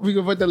 we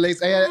can put the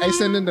links. I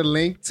sent in the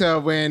link to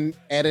when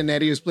Ed and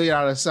Eddie was playing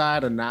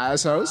outside of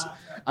Na's house,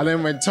 and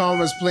then when Tom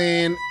was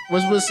playing,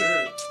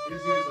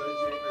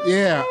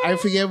 yeah, I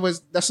forget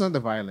that's not the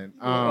violin.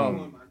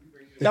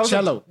 The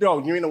cello. No,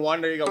 you mean the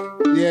one? There you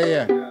go.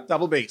 Yeah.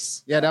 Double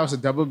bass. Yeah, that was a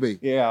double B.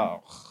 Yeah.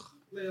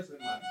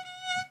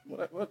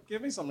 What?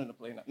 Give me something to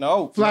play now.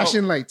 No.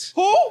 Flashing lights.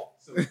 Who?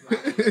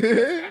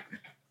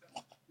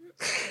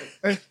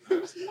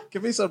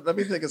 Give me some. Let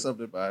me think of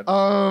something bad.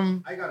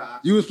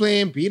 You was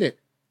playing Beat It.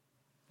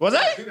 Was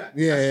I?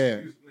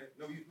 Yeah.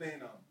 No, you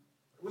playing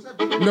what's that?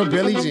 No,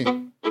 Billie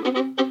Jean.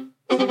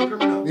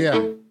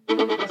 Yeah.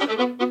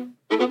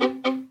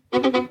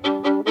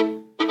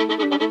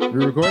 We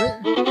recorded?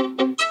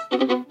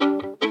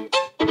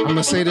 I'm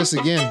gonna say this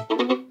again.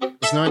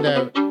 It's not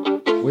that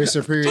we're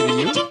superior to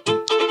you,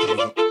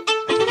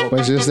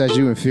 but it's just that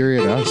you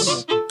inferior to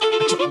us.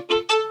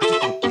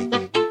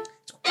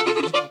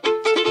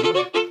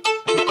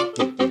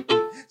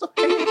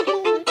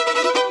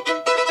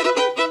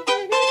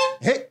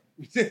 Hey,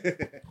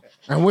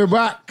 and we're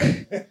back.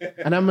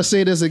 And I'm gonna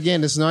say this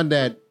again. It's not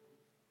that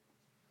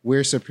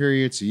we're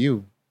superior to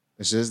you.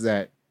 It's just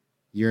that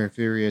you're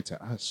inferior to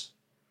us.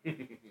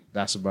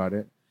 That's about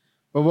it.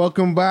 But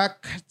welcome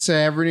back to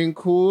Erryting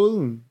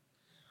Kool.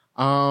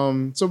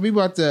 So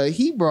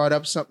he brought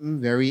up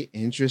something very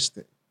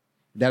interesting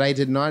that I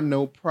did not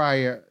know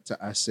prior to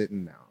us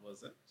sitting down.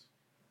 Was it?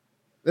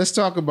 Let's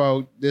talk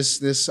about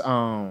this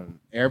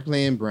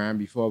airplane brand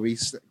before we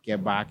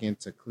get back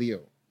into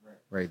Cleo.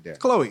 Right there.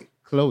 Chloe.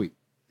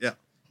 Yeah.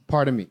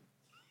 Pardon me.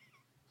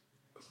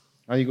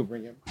 Now you go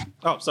bring him.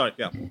 Oh, sorry.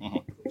 Yeah.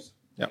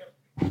 Yeah.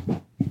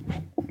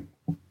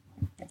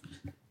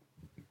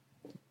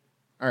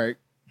 All right.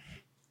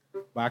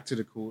 Back to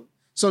the Kool.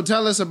 So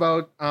tell us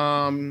about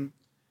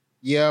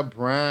your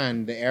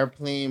brand, the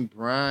airplane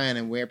brand,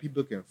 and where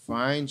people can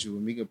find you.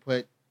 And we can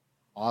put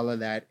all of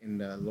that in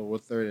the lower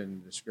third in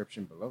the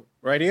description below.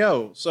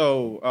 Rightio.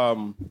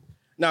 So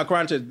now,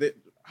 granted, the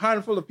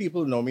handful of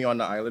people know me on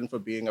the island for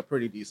being a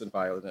pretty decent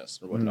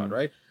violinist or whatnot,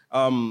 right?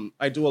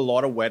 I do a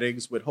lot of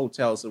weddings with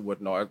hotels and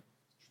whatnot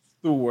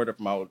through word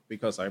of mouth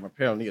because I'm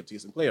apparently a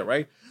decent player,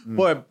 right?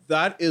 But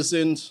that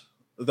isn't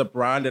the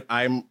brand that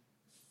I'm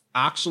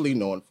actually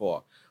known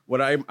for.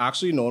 What I'm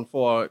actually known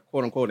for,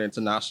 quote unquote,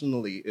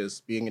 internationally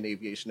is being an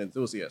aviation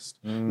enthusiast.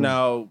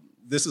 Now,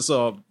 this is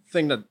a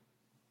thing that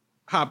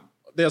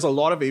there's a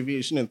lot of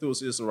aviation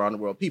enthusiasts around the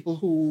world, people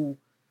who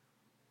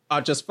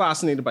are just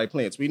fascinated by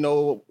planes. We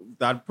know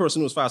that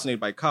person who's fascinated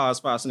by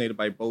cars, fascinated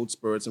by boats,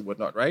 birds, and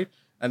whatnot, right?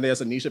 And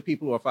there's a niche of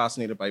people who are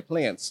fascinated by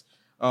planes.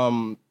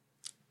 One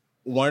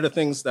of the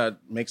things that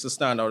makes us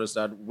stand out is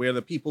that we're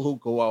the people who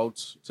go out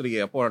to the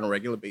airport on a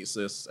regular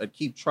basis and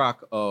keep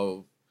track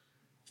of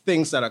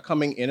things that are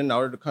coming in and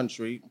out of the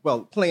country,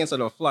 well, planes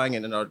that are flying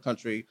in and out of the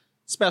country,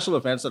 special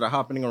events that are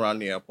happening around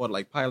the airport,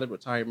 like pilot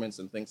retirements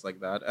and things like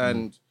that.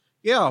 And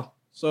yeah,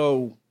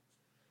 so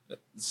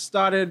it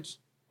started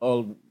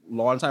a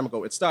long time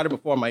ago. It started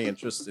before my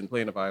interest in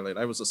playing the violin.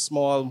 I was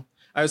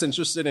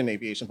interested in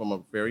aviation from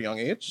a very young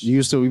age. You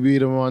used to be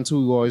the one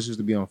too who always used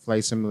to be on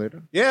Flight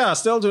Simulator. Yeah, I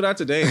still do that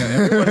today.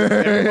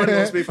 Everyone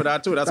knows me for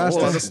that too. That's a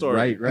whole other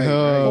story. Right.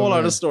 A whole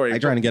other story. I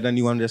trying to get a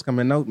new one that's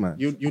coming out, man.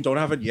 You don't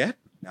have it yet?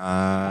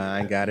 Nah,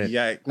 I got it.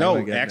 Yeah, no,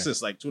 X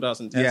is like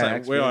 2010.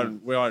 Yeah, so we're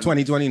on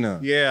 2020 now.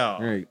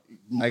 Yeah, Right.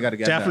 I gotta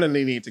get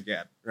definitely need to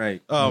get.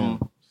 Right.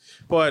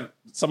 But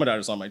some of that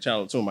is on my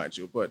channel too, mind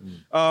you. But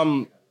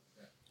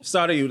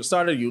started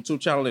a YouTube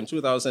channel in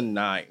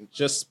 2009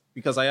 just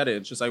because I had an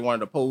interest. I wanted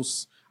to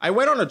post. I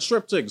went on a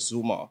trip to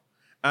Exuma,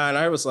 and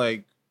I was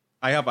like,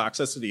 I have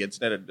access to the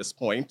internet at this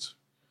point.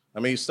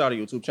 Let me start a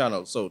YouTube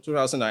channel. So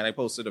 2009, I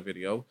posted a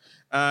video,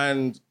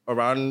 and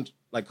around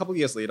like a couple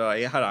years later,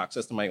 I had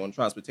access to my own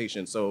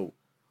transportation. So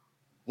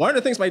one of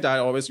the things my dad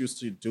always used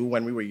to do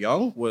when we were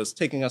young was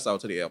taking us out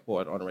to the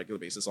airport on a regular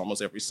basis,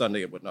 almost every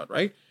Sunday and whatnot,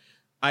 right?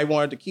 I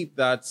wanted to keep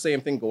that same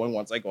thing going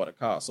once I got a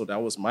car. So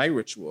that was my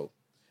ritual.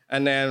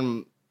 And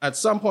then at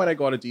some point, I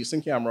got a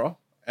decent camera.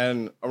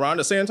 And around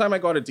the same time I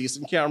got a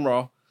decent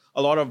camera,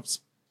 a lot of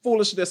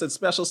foolishness and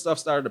special stuff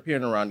started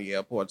appearing around the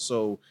airport.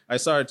 So I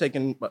started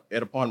taking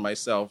it upon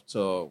myself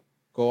to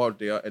go out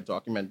there and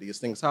document these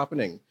things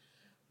happening.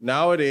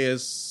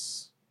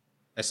 Nowadays,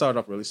 I started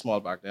off really small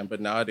back then, but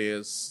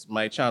nowadays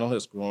my channel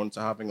has grown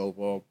to having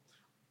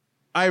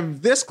I'm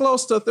this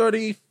close to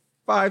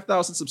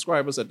 35,000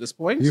 subscribers at this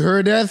point. You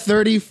heard that?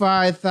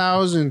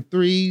 35,000,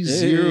 30.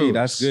 Hey,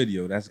 that's good,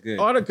 yo. That's good.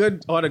 On a good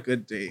day.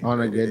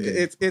 On a good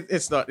day.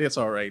 It's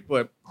all right.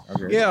 But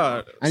Okay.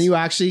 yeah. And you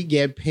actually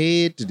get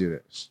paid to do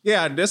this.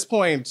 Yeah, at this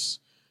point,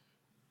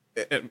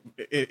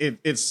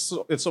 it's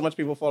so much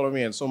people follow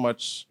me and so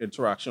much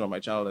interaction on my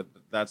channel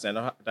that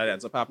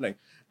ends up happening.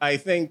 I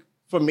think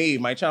for me,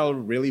 my channel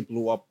really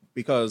blew up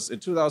because in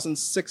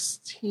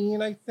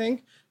 2016, I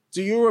think.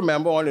 Do you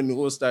remember on the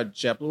news that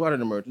JetBlue had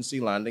an emergency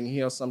landing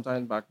here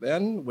sometime back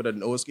then with a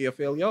nose gear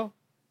failure?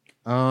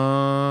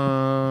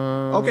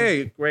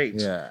 Okay, great.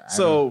 Yeah.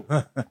 So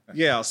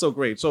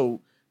great.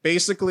 So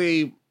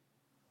basically,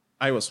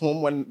 I was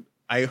home when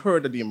I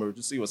heard that the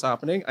emergency was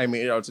happening. I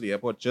made it out to the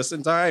airport just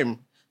in time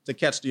to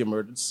catch the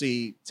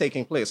emergency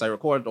taking place. I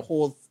recorded the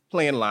whole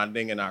plane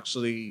landing and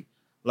actually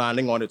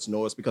landing on its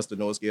nose because the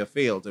nose gear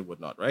failed and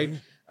whatnot, right?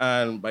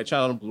 And my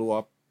channel blew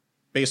up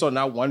based on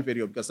that one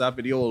video because that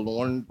video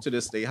alone to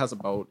this day has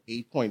about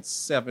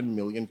 8.7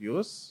 million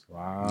views.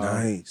 Wow.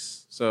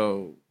 Nice.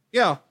 So,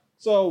 yeah.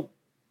 So,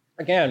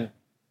 again,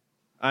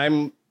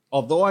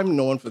 although I'm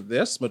known for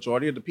this,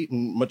 majority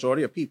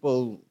of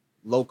people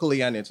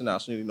locally and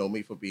internationally know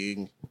me for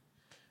being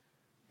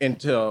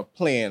into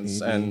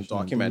planes and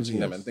documenting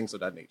them and things of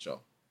that nature.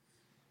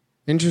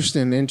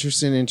 Interesting.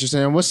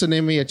 And what's the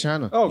name of your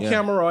channel? Oh, yeah.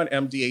 Cameron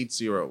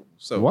MD80.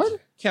 So what?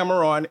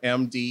 Cameron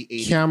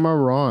MD80.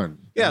 Cameron.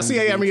 Yeah,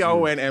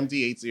 Cameron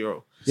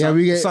MD80. Yeah,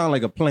 we get sound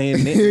like a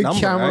plane number.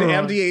 Cameron.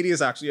 Right? MD80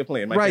 is actually a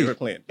plane, my favorite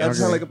plane. That Yes.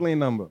 sound like a plane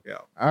number. Yeah.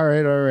 All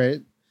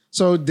right.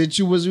 So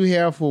was you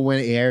here for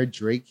when Air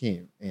Drake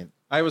came in?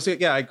 I was here.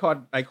 Yeah, I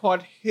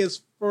caught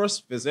his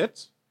first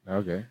visit.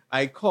 Okay.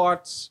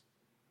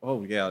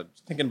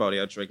 Thinking about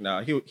Air Drake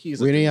now. He's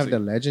We a didn't have doozy. the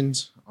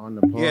legends on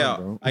the pod, Yeah,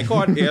 bro. I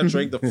caught Air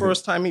Drake the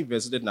first time he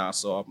visited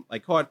Nassau. I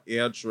caught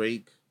Air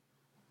Drake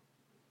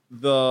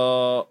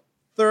the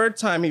third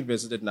time he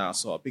visited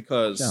Nassau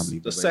because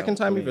the second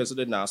time he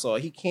visited Nassau,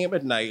 he came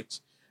at night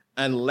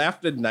and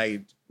left at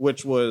night,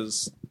 which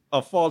was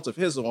a fault of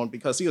his own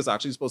because he was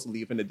actually supposed to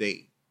leave in the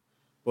day.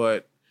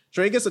 But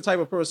Drake is the type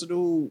of person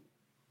who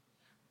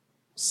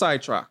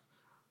sidetrack.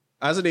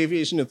 As an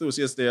aviation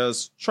enthusiast,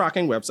 there's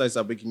tracking websites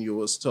that we can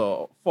use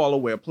to follow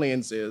where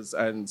planes is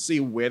and see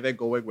where they're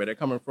going, where they're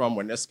coming from,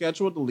 when they're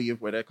scheduled to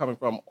leave, where they're coming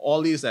from,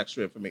 all these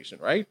extra information,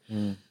 right?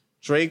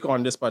 Drake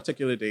on this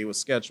particular day was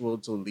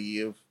scheduled to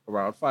leave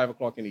around 5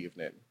 o'clock in the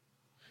evening.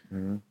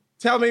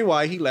 Tell me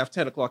why he left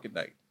 10 o'clock at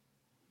night.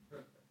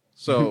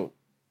 So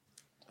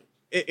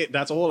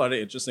that's a whole other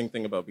interesting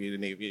thing about being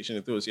an aviation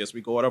enthusiast.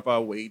 We go out of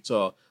our way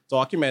to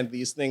document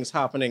these things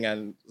happening,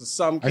 and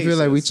some cases, I feel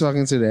like we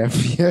talking to the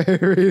FBI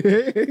every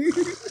day.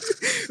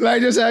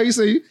 Like just how you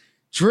say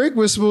Drake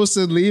was supposed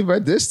to leave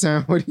at this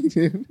time. What he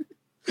did?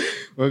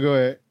 Well, go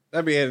ahead.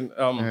 I mean,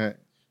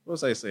 What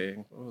was I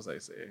saying?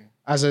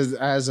 As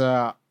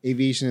a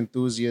aviation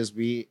enthusiast,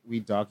 we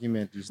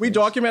document these. We things.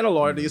 document a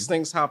lot of these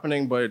things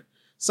happening, but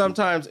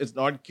sometimes it's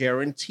not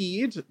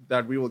guaranteed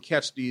that we will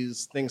catch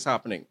these things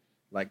happening.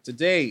 Like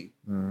today,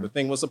 the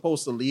thing was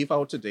supposed to leave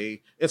out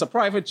today. It's a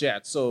private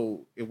jet,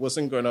 so it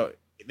wasn't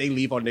they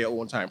leave on their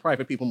own time.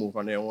 Private people move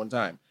on their own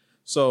time.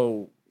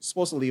 So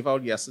supposed to leave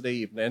out yesterday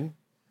evening.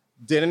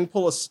 Didn't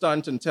pull a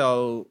stunt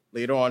until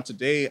later on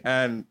today.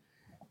 And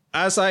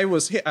as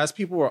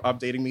people were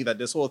updating me that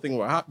this whole thing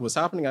was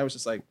happening, I was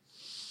just like,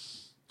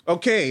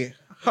 okay,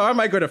 how am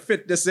I going to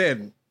fit this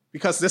in?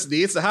 Because this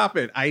needs to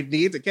happen. I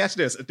need to catch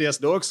this. There's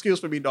no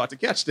excuse for me not to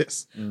catch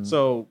this.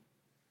 So,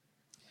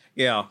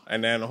 yeah.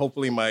 And then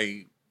hopefully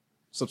my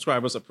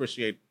subscribers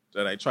appreciate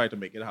that I tried to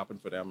make it happen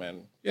for them.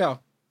 And yeah.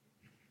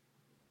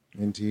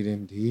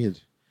 Indeed.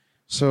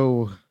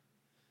 So,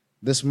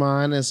 this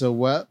man is a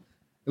what?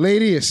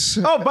 Ladies.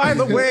 Oh, by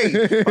the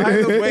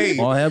way.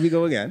 Oh, here we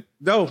go again.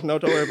 No,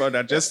 don't worry about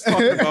that. Just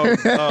talking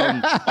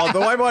about,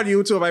 although I'm on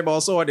YouTube, I'm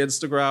also on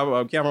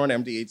Instagram, Cameron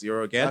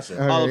MD80 again.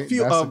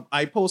 Okay,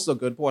 I post a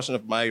good portion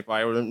of my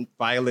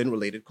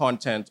violin-related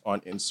content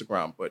on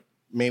Instagram, but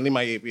mainly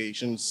my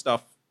aviation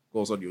stuff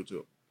goes on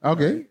YouTube.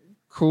 Okay,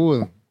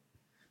 cool.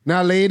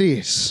 Now,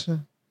 ladies,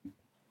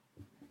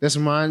 this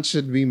man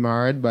should be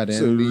married by the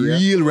end of the year.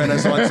 Real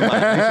Renaissance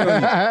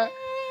man.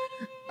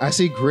 I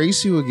see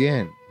Grace you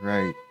again.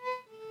 Right.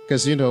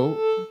 Because,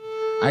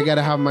 I got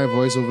to have my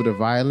voice over the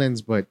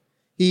violins, but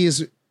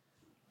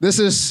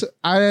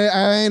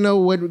I know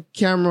what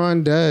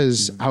Cameron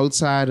does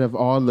outside of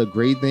all the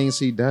great things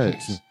he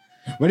does.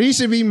 But he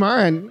should be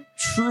mine.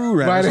 True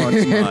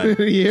Renaissance man.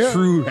 Yeah.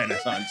 True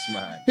Renaissance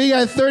man. He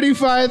got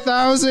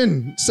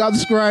 35,000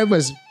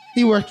 subscribers.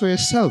 He worked for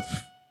himself.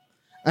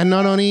 And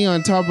not only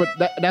on top of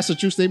that's a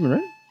true statement,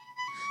 right?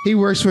 He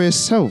works for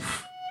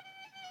himself.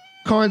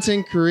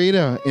 Content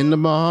creator in the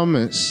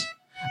Bahamas.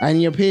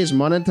 And your page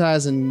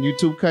monetized and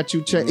YouTube cut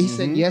you check. He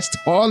said yes to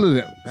all of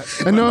them.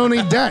 And not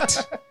only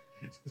that,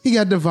 he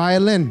got the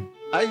violin.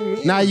 I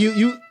mean, Now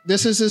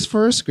this is his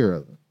first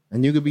girl.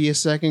 And you could be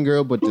his second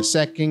girl, but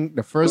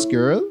the first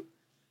girl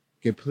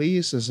get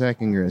pleased a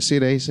second, girl. See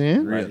what they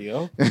saying?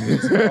 Radio.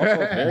 It's powerful,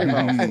 very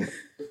powerful.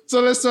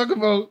 So let's talk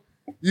about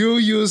you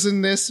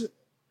using this.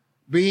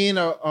 Being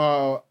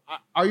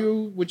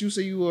would you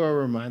say you are a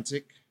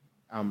romantic,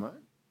 Alma?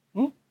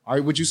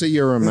 Would you say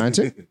you're a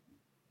romantic?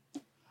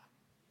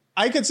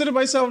 I consider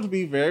myself to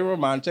be very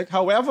romantic.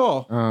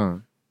 However,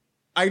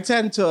 I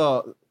tend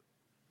to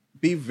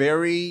be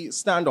very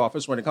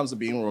standoffish when it comes to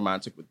being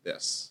romantic with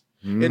this.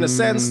 In a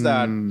sense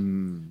that,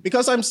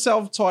 because I'm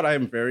self-taught,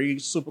 I'm very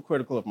super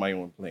critical of my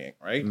own playing,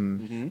 right?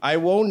 I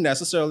won't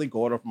necessarily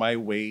go out of my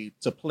way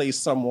to play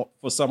for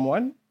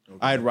someone. Okay.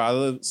 I'd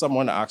rather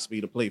someone ask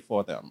me to play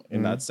for them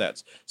in that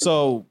sense.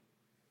 So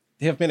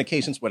there have been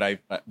occasions where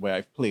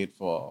I've played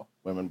for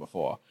women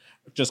before,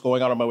 just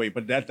going out of my way.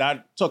 But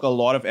that took a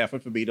lot of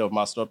effort for me to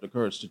muster up the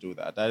courage to do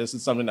that. That isn't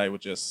something I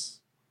would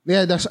just...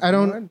 Yeah,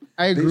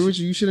 I agree with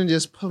you. You shouldn't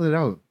just pull it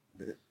out.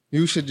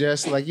 You should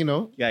just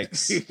Yikes.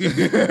 Yikes.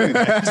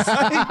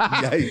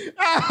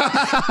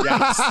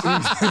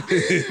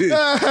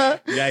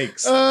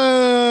 Yikes.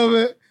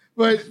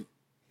 But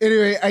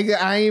anyway,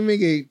 I ain't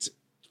make a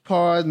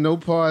pause, no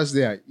pause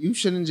there. You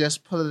shouldn't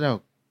just pull it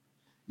out.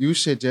 You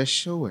should just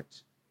show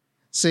it.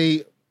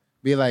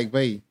 Be like,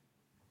 babe,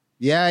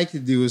 yeah, I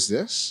could use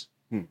this.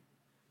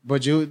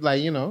 But you,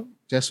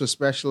 just for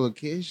special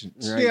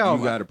occasions. Right? Yeah,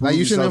 you gotta prove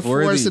You shouldn't yourself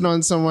force worthy. it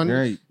on someone.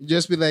 Right. You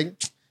just be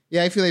like,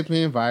 yeah, I feel like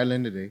playing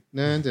violin today.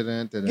 Yeah,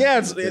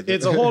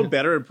 it's a whole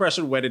better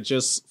impression when it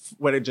just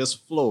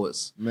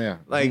flows. Yeah.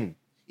 Like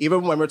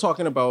even when we're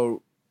talking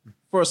about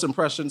first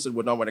impressions and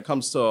whatnot, when it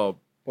comes to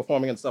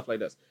performing and stuff like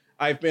this,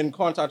 I've been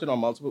contacted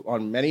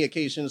on many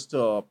occasions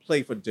to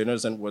play for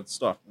dinners and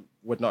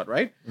whatnot,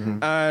 right?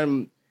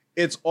 And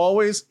it's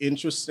always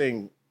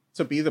interesting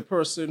to be the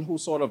person who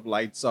sort of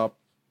lights up.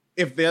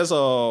 If there's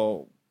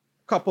a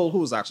couple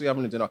who's actually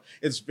having a dinner,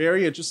 it's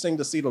very interesting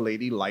to see the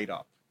lady light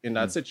up in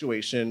that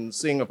situation,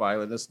 seeing a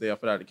violinist there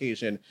for that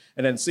occasion,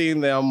 and then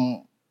seeing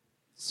them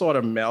sort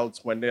of melt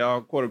when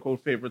their quote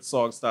unquote favorite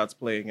song starts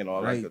playing and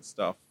all that good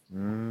stuff.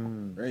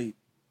 Right.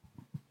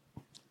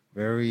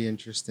 Very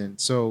interesting.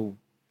 So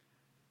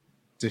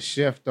to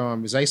shift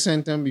on, because I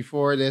sent them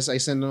before this, I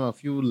sent them a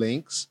few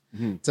links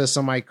to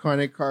some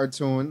iconic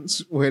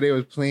cartoons where they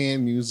was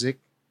playing music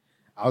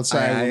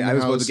outside. I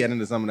was supposed to get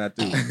into some of that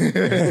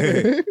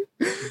too.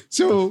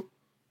 So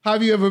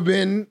have you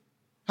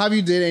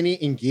did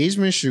any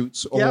engagement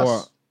shoots or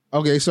Yes.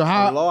 okay, so A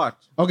how lot.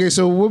 okay,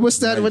 so what's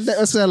that Nice.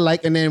 what's that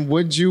like? And then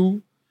would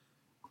you,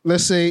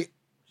 let's say,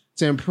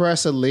 to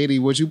impress a lady,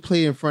 would you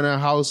play in front of a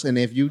house? And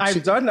if you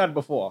I've done that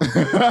before.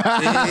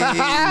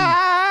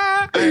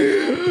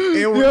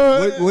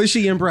 Was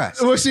she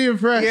impressed? was she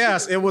impressed?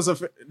 Yes, it was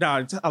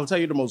now I'll tell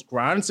you the most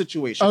grand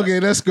situation. Okay,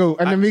 let's go.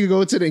 And then we can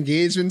go to the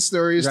engagement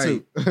stories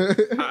too.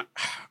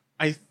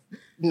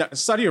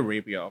 Saudi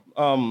Arabia.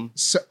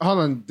 So, hold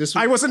on.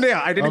 I wasn't there.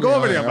 I didn't go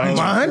over there. But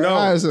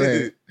I was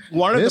like,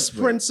 one of This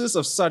the princes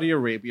of Saudi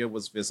Arabia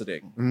was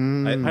visiting.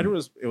 I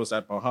it was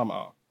at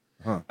Bahama.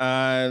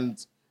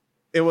 And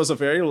it was a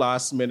very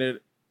last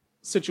minute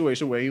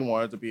situation where he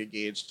wanted to be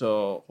engaged to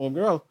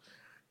homegirl.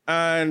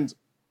 And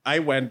I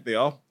went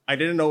there. I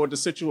didn't know what the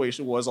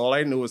situation was. All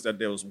I knew was that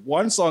there was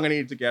one song I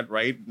needed to get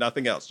right,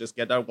 nothing else. Just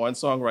get that one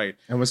song right.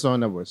 and what song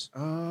that was?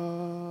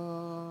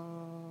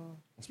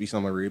 Must be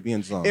some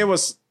Arabian song. It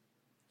was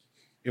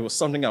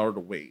something out of the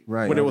way.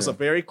 Right, But it was a okay.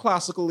 very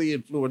classically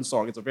influenced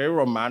song. It's a very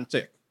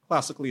romantic,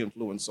 classically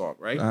influenced song,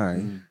 right? All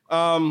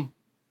right.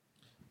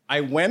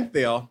 I went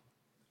there.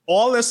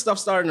 All this stuff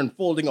started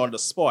unfolding on the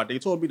spot. They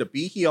told me to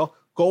be here,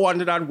 go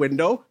under that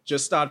window,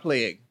 just start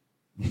playing.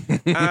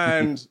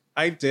 And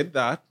I did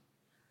that.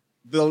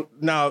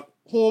 Now,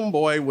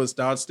 homeboy was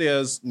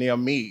downstairs near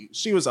me.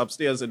 She was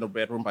upstairs in the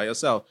bedroom by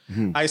herself.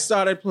 I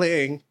started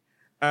playing,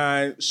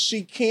 and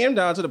she came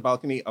down to the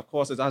balcony. Of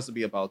course, it has to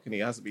be a balcony.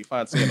 It has to be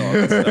fancy and all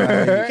that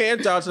stuff. She came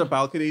down to the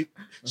balcony.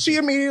 She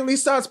immediately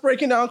starts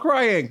breaking down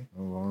crying.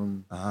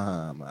 Man.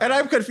 And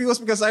I'm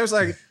confused because I was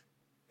like,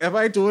 am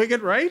I doing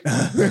it right?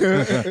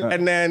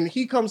 And then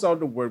he comes out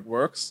the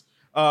woodworks,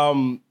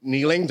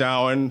 kneeling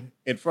down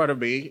in front of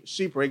me.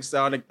 She breaks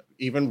down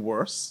even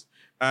worse.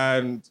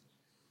 And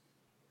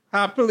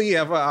happily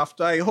ever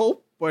after, I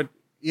hope. But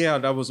yeah,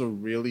 that was a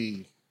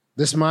really...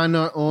 This man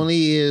not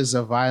only is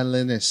a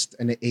violinist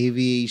and an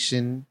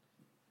aviation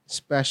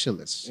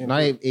specialist,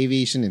 not an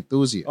aviation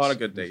enthusiast. On a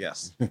good day,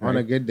 yes. On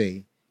a good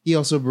day, he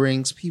also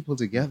brings people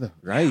together.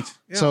 Right.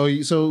 Yeah.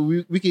 So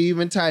we can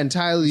even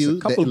entitle you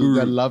couple the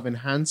guru. love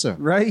enhancer.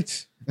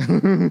 Right.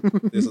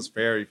 This is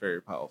very,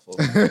 very powerful.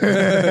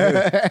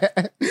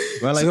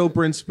 Well, I hope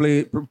Prince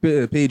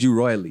paid you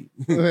royally.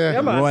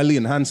 Yeah, man. Royally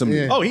and handsomely.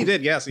 Yeah. Oh, he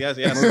did. Yes.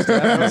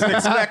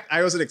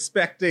 I wasn't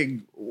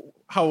expecting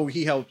how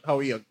he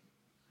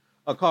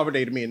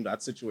accommodated me in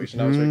that situation.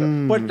 That was very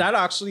good. But that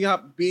actually,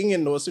 being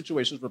in those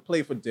situations where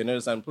play for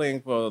dinners and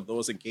playing for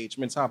those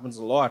engagements happens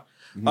a lot.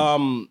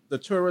 The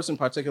tourists in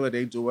particular,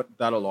 they do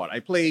that a lot. I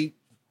play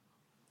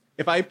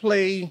about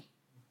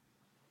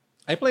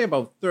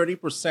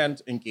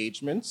 30%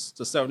 engagements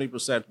to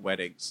 70%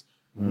 weddings.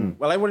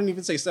 Well, I wouldn't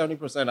even say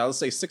 70%. I would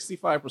say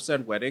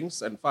 65%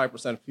 weddings and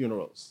 5%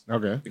 funerals.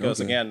 Okay. Because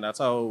again, that's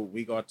how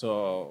we got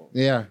to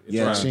Yeah.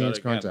 Yeah. Exchange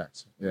again.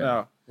 contacts. Yeah.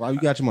 Yeah. Wow, you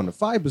got him on the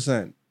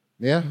 5%.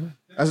 Yeah.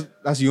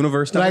 That's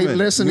universe Like, timing.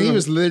 listen, he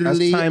was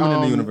literally, that's timing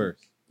in the universe.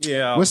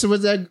 Yeah. What's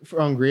that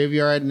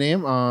graveyard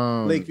name?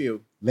 Lakeview.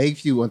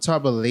 Lakeview, on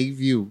top of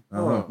Lakeview,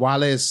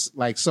 while it's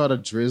like sort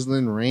of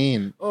drizzling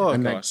rain,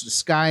 and like gosh. the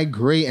sky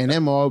gray, and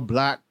them all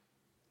black,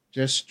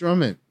 just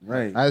strumming.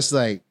 Right. I was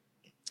like,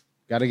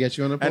 gotta get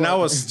you on the And that pod.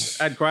 was,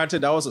 and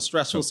granted, that was a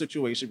stressful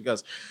situation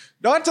because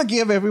not to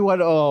give everyone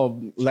a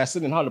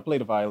lesson in how to play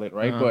the violin,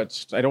 right?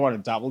 But I don't want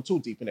to dabble too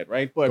deep in it,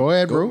 right? But Go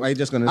ahead, bro. I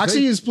just gonna Actually,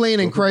 say, he's playing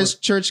in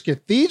Christchurch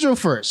Cathedral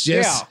first,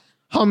 just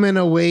humming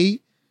away,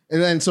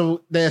 and then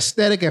so the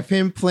aesthetic of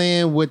him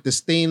playing with the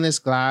stainless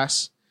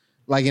glass,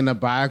 like in the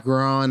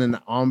background and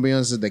the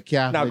ambience of the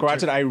Catholic. now,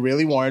 granted, I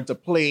really wanted to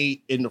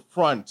play in the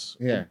front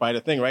by the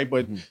thing, right?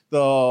 But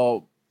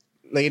the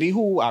lady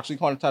who actually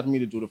contacted me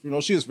to do the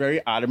funeral, she was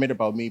very adamant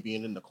about me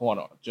being in the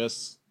corner,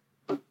 just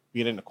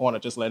letting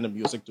the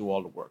music do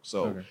all the work.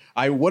 So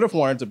I would have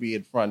wanted to be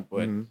in front,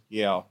 but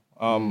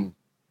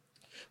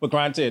but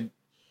granted,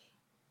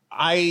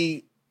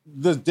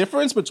 the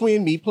difference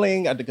between me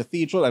playing at the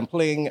cathedral and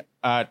playing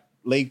at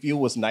Lakeview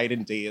was night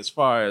and day as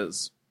far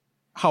as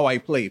how I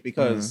play,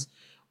 because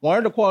one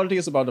of the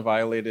qualities about the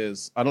violin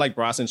is, unlike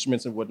brass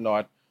instruments and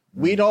whatnot,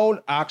 we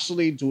don't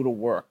actually do the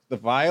work. The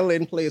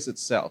violin plays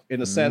itself in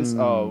the sense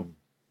of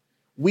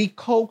we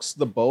coax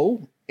the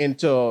bow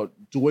into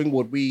doing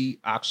what we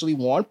actually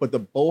want, but the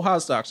bow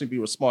has to actually be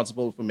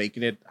responsible for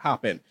making it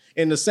happen.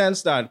 In the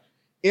sense that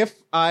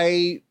if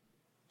I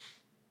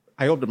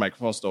hope the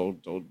microphones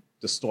don't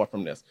distort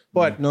from this,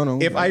 but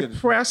if I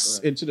press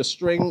into the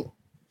string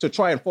to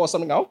try and force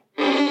something out,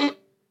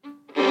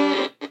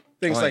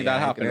 things like that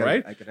happen,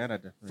 right? I can add a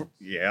difference.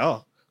 Yeah.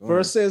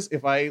 Versus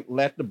if I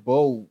let the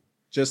bow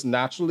just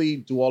naturally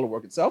do all the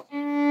work itself,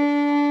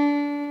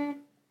 things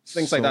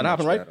like that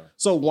happen, right? better.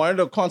 So one of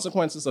the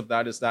consequences of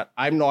that is that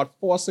I'm not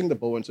forcing the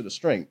bow into the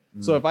string.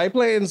 So if I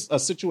play in a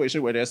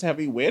situation where there's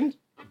heavy wind,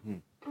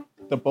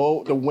 the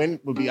wind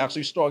will be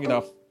actually strong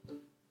enough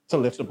to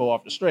lift the bow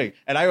off the string.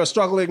 And I was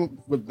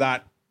struggling with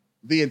that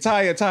the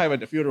entire time at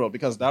the funeral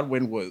because that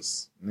wind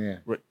was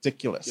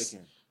ridiculous.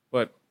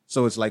 But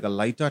So it's like a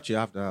light touch you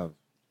have to have,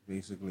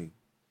 basically.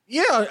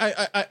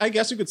 yeah, I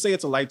guess you could say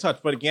it's a light touch,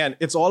 but again,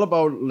 it's all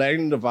about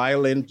letting the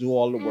violin do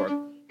all the work.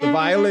 The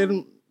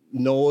violin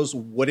knows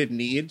what it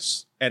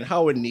needs and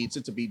how it needs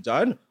it to be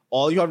done.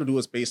 All you have to do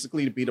is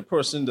basically to be the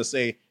person to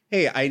say,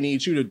 hey, I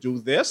need you to do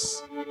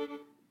this.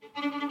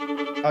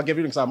 I'll give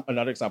you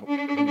another example.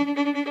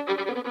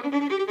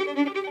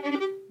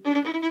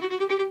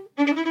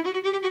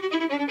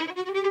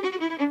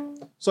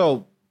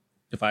 So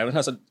the violin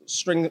has a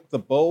string, the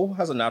bow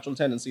has a natural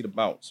tendency to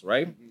bounce,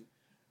 right?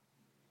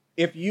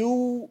 If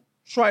you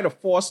try to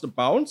force the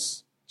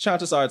bounce,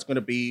 chances are it's going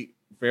to be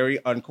very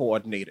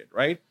uncoordinated,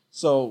 right?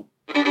 So,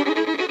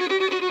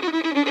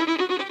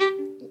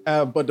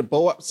 but the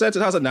bow, since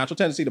it has a natural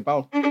tendency to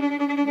bounce,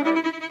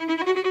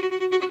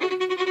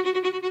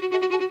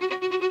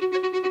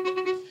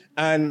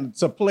 and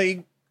to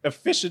play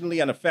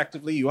efficiently and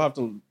effectively, you have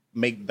to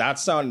make that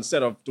sound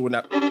instead of doing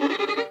that.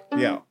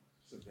 Yeah.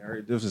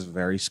 This is a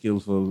very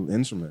skillful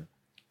instrument.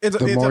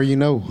 The more you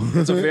know.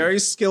 It's a very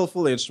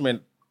skillful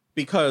instrument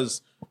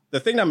because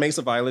the thing that makes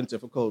a violin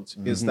difficult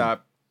is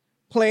that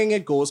playing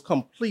it goes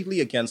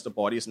completely against the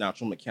body's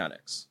natural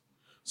mechanics.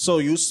 So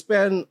you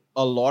spend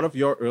a lot of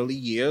your early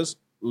years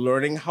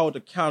learning how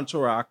to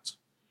counteract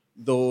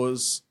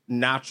those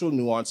natural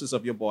nuances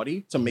of your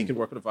body to make it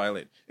work with a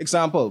violin.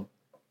 Example,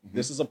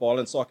 this is a ball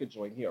and socket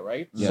joint here,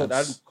 right? Yes. So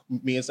that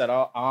means that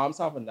our arms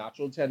have a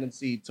natural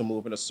tendency to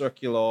move in a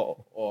circular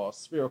or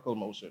spherical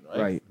motion, right?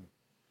 Right.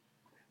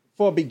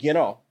 For a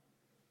beginner,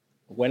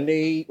 when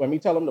we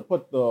tell them to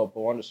put the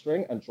bow on the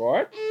string and draw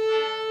it,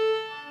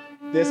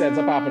 this ends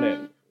up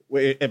happening.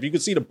 If you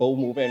could see the bow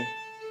moving,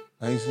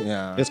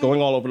 Yeah. it's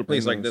going all over the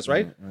place like this,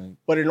 right?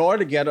 But in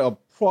order to get a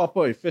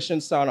proper,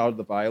 efficient sound out of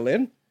the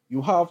violin,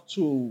 you have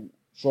to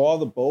draw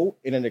the bow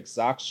in an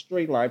exact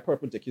straight line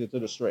perpendicular to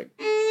the string.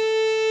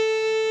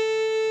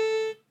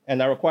 And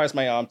that requires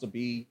my arm to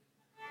be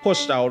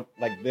pushed out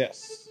like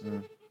this,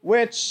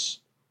 which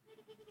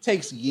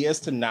takes years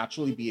to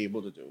naturally be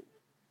able to do.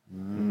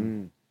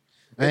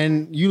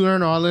 And you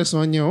learn all this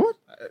on your own?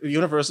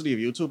 University of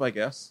YouTube, I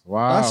guess.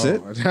 Wow. That's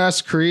it.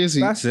 That's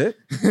crazy. That's it.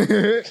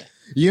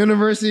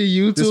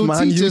 University of This YouTube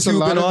man teaches a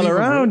lot YouTubing of all people,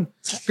 around.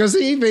 Because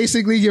he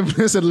basically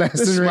giving us a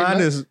lesson This right man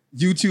now. is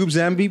YouTube's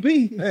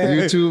MVP.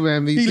 YouTube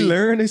MVP. He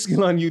learned his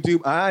skill on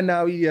YouTube.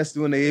 Now he just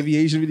doing the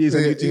aviation videos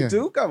on YouTube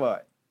too. Come on.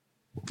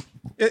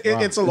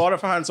 It's a lot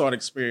of hands-on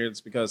experience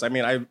because, I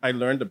mean, I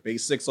learned the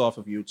basics off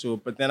of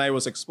YouTube, but then I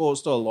was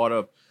exposed to a lot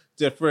of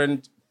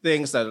different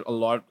things that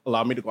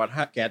allowed me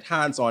to get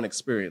hands-on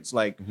experience.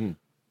 Like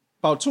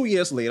about 2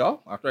 years later,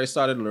 after I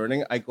started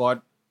learning, I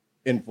got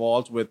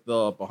involved with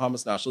the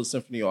Bahamas National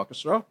Symphony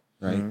Orchestra.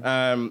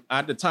 Right.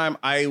 At the time,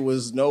 I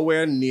was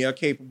nowhere near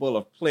capable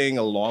of playing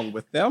along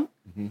with them.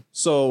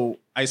 So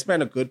I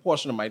spent a good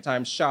portion of my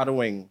time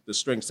shadowing the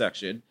string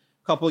section.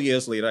 A couple of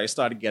years later, I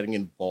started getting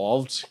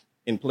involved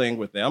in playing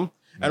with them.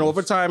 And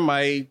over time,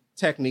 my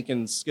technique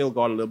and skill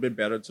got a little bit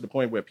better to the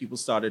point where people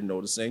started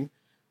noticing.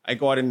 I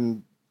got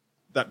in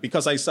that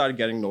because I started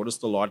getting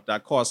noticed a lot,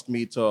 that caused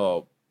me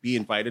to be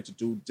invited to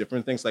do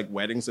different things like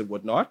weddings and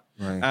whatnot.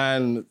 Right.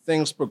 And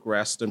things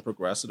progressed to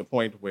the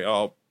point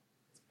where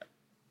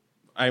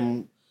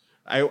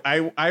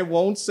I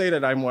won't say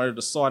that I'm one of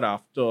the sought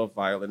after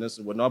violinists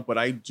and whatnot, but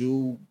I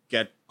do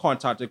get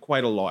contacted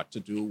quite a lot to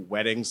do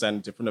weddings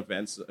and different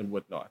events and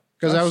whatnot.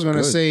 Because I was going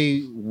to good.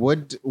 say,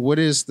 what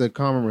is the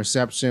common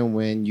reception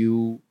when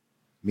you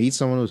meet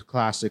someone who's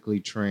classically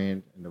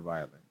trained in the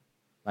violin?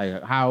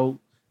 Like, how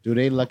do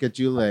they look at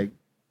you like,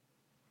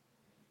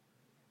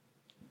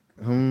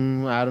 I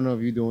don't know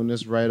if you're doing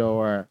this right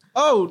or...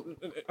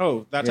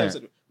 That type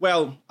of...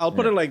 Well, I'll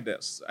put it like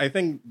this. I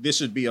think this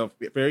should be a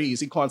very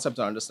easy concept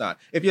to understand.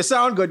 If you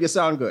sound good, you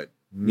sound good.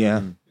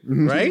 Yeah.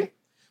 Right?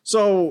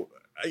 So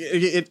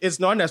it's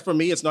not for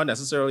me, it's not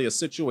necessarily a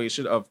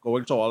situation of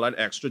going to all that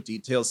extra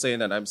detail saying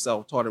that I'm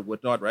self-taught and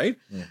whatnot, right?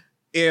 Yeah.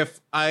 If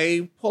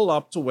I pull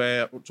up to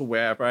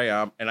wherever I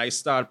am and I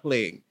start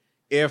playing,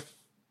 if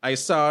I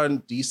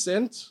sound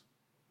decent,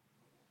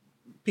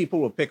 people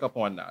will pick up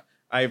on that.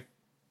 I've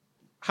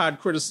had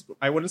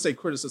I wouldn't say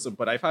criticism,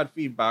 but I've had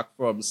feedback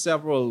from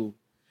several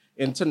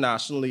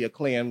internationally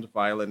acclaimed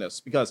violinists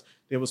because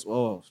that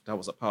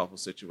was a powerful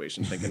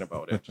situation thinking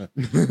about it.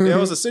 There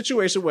was a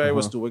situation where I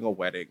was doing a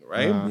wedding,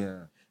 right?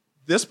 Yeah.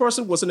 This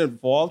person wasn't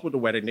involved with the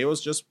wedding. They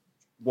was just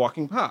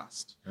walking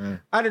past.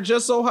 And it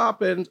just so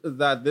happened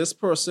that this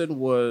person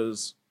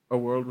was a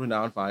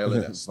world-renowned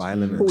violinist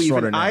who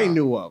even I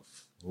knew of.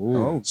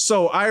 Oh.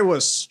 So I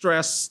was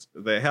stressed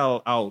the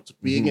hell out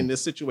being in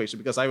this situation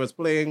because I was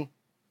playing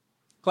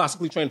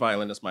classically trained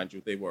violinists, mind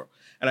you, they were.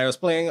 And I was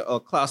playing a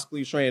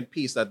classically trained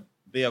piece that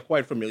they are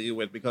quite familiar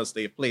with because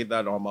they played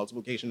that on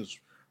multiple occasions,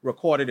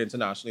 recorded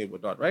internationally and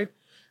whatnot, right?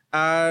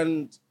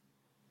 And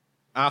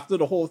after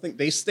the whole thing,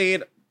 they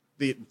stayed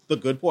the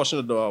good portion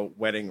of the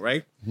wedding,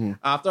 right?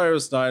 After I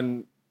was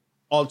done,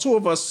 all two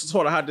of us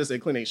sort of had this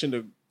inclination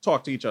to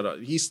talk to each other.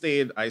 He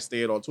stayed, I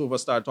stayed, all two of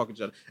us started talking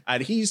to each other.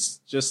 And he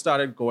just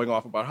started going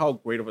off about how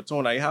great of a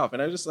tone I have.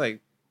 And I was just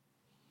like,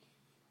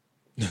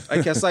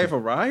 I guess I've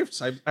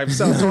arrived. I've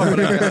self-taught, but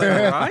I guess I've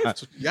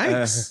arrived.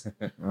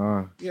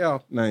 Yikes. Yeah.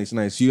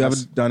 Nice. You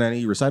haven't done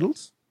any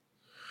recitals?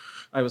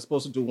 I was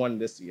supposed to do one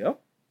this year.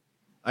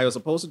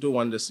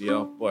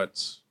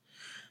 But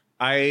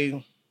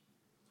a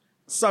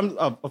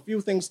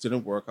few things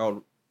didn't work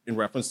out in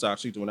reference to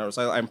actually doing that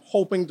recital. I'm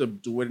hoping to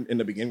do it in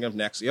the beginning of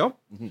next year.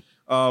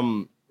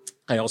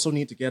 I also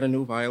need to get a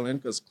new violin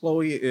because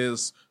Chloe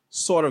is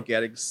sort of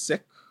getting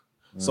sick.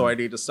 So I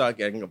need to start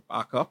getting a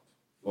backup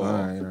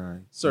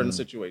for certain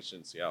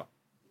situations, yeah.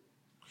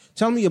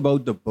 Tell me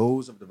about the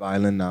bows of the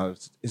violin now.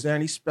 Is there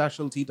any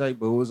specialty type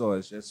bows or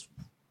it's just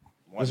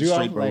one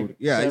straight bow?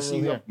 Yeah, I see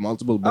you have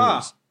multiple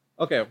bows.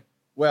 Okay.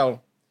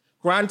 Well,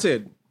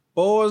 granted,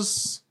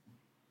 bows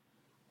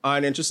are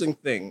an interesting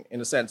thing in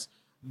the sense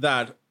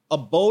that a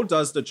bow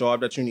does the job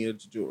that you need it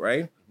to do,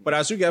 right? But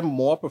as you get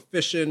more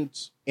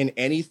proficient in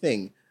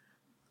anything,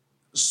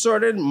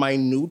 certain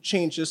minute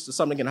changes to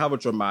something can have a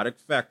dramatic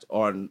effect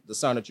on the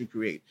sound that you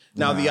create.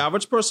 Now, the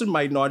average person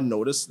might not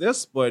notice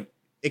this, but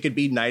it could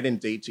be night and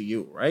day to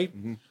you, right?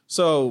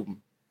 So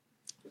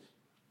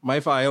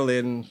my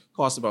violin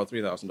costs about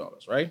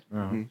 $3,000, right?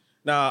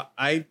 Now,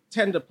 I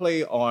tend to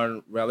play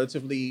on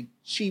relatively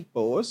cheap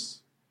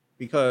bows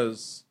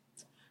because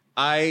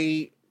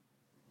I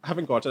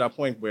haven't got to that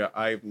point where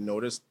I've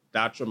noticed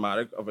that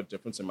dramatic of a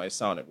difference in my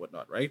sound and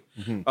whatnot, right?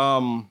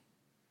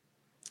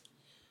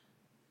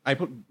 I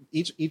put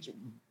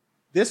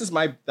that's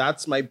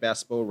my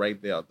best bow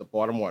right there, the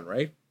bottom one,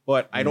 right?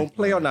 But I don't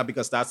play on that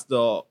because that's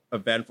the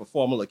event for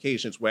formal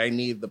occasions where I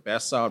need the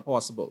best sound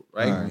possible,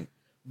 right?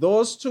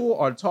 Those two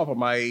on top of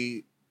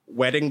my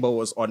wedding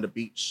bows on the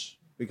beach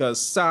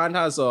because sand,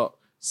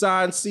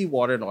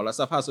 seawater, and all that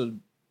stuff has a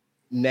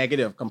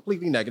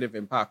completely negative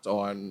impact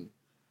on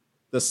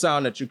the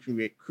sound that you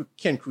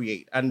can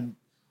create. And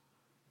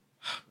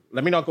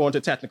let me not go into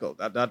technical.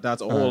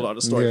 That's a whole other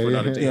story for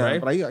another day,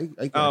 right? But I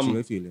got you.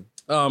 I feel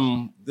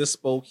you. This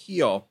bow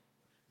here,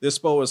 this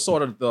bow is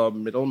sort of the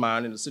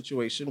middleman in the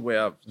situation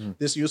where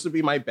this used to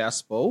be my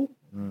best bow,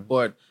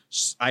 but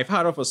I've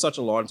had her for such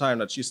a long time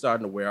that she's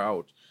starting to wear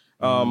out.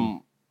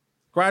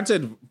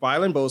 Granted,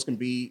 violin bows can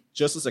be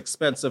just as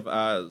expensive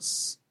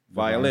as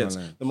violins.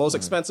 The most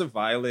expensive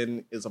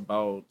violin is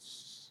about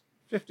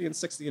 $50 and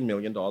 $60 and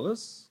 $1 million.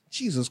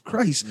 Jesus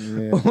Christ.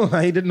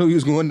 I didn't know you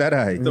was going that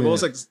high. The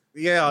most,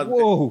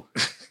 Whoa.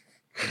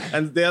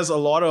 And there's a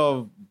lot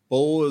of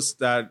bows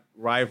that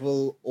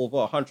rival over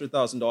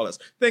 $100,000.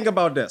 Think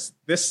about this.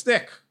 This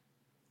stick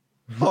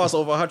costs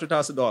over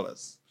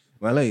 $100,000.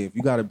 Well, hey, if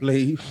you got to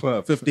play for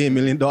a $15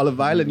 million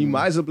violin, you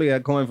might as well play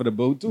that coin for the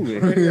bow too.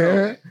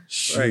 Right.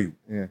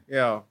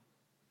 Yeah.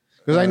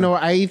 Because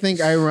I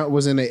think I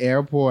was in the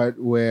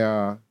airport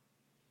where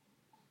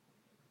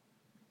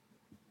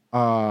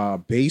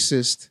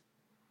bassist,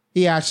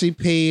 he actually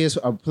pays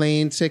a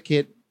plane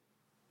ticket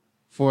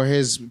for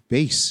his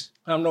bass.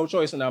 I have no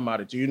choice in that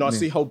matter. Do you not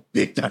see how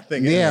big that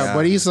thing is? Yeah,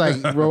 but he's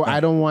like, bro, I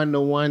don't want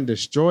no one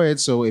destroy it.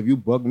 So if you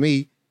book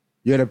me,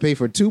 you got to pay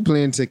for 2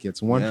 plane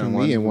tickets, one for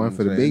me and one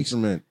for the bass.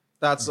 instrument.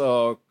 That's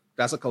a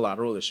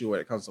collateral issue when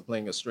it comes to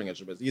playing a string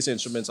instrument. These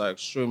instruments are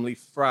extremely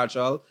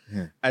fragile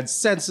and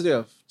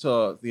sensitive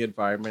to the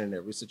environment in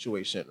every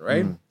situation,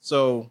 right?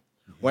 So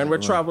when we're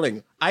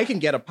traveling, I can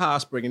get a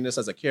pass bringing this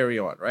as a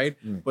carry-on, right?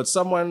 But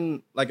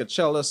someone like a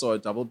cellist or a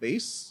double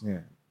bass,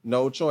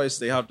 no choice.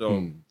 They have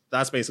to.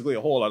 That's basically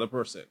a whole other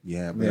person.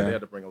 Yeah, They have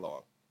to bring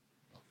along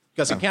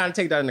because you can't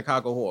take that in the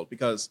cargo hold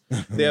because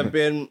there have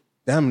been.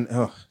 Them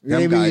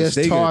Maybe guys,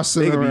 just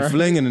tossing they could be around.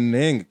 flinging and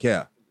they ain't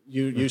care.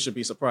 You should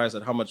be surprised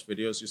at how much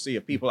videos you see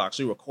of people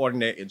actually recording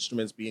their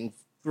instruments being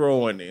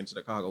thrown into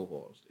the cargo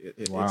hold.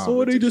 It's So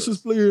they ridiculous.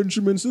 just play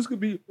instruments. This could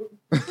be.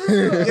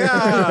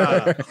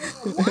 Yeah.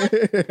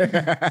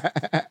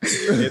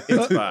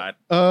 It's bad.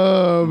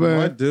 Oh man.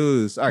 What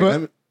dudes? All right, But-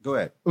 let me, go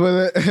ahead.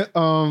 But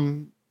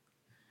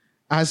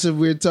as if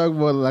we're talking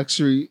about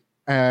luxury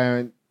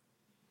and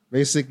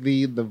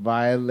basically the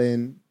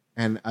violin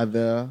and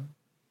other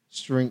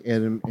string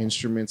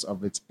instruments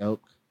of its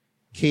ilk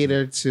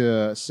cater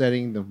to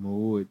setting the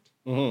mood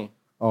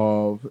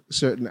of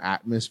certain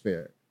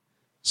atmosphere.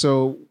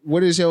 So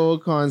what is your whole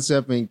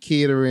concept in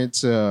catering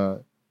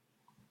to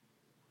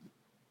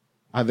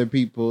other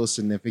people,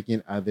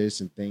 significant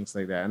others, and things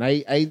like that? And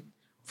I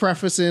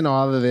prefacing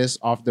all of this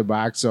off the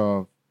backs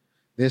of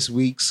this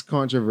week's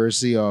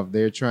controversy of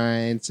they're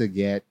trying to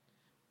get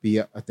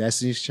a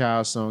Destiny's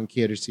Child song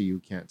cater to you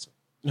canceled.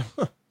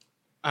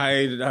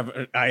 I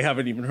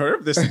haven't even heard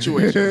of this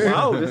situation.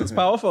 Wow, this is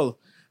powerful.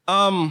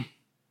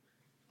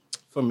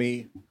 For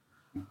me,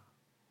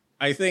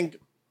 I think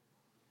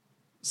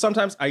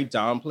sometimes I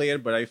downplay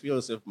it, but I feel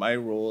as if my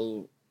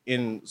role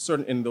in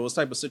those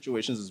type of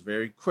situations is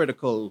very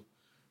critical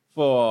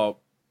for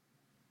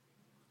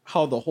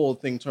how the whole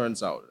thing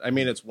turns out. I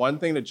mean, it's one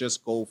thing to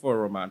just go for a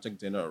romantic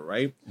dinner,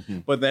 right?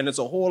 But then it's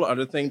a whole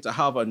other thing to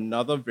have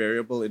another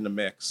variable in the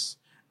mix.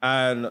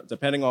 And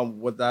depending on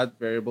what that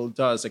variable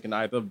does, it can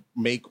either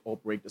make or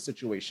break the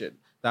situation.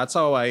 That's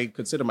how I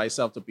consider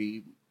myself to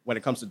be when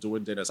it comes to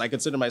doing dinners. I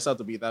consider myself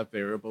to be that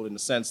variable in the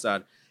sense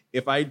that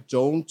if I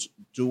don't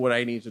do what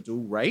I need to do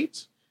right,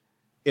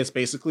 it's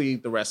basically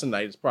the rest of the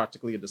night is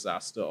practically a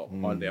disaster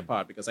on their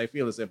part, because I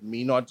feel as if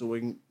me not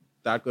doing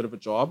that good of a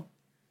job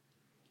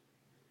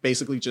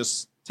basically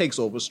just takes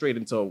over straight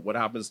into what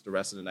happens the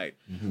rest of the night.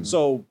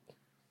 So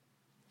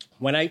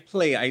when I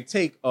play, I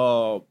take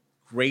a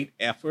great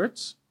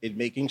effort in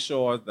making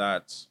sure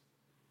that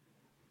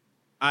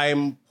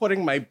I'm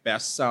putting my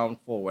best sound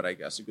forward, I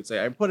guess you could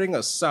say. I'm putting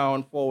a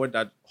sound forward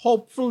that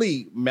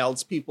hopefully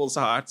melts people's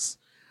hearts.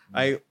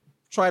 I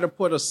try to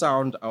put a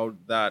sound out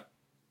that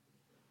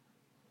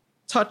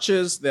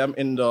touches them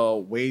in the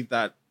way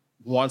that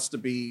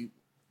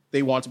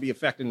they want to be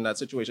affected in that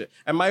situation.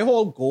 And my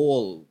whole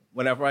goal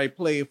whenever I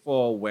play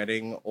for a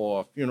wedding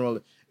or a funeral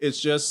is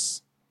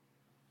just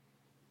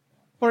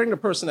putting the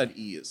person at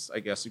ease, I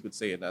guess you could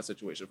say, in that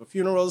situation. For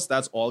funerals,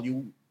 that's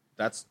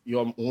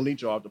your only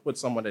job, to put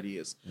someone at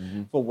ease.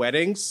 For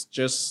weddings,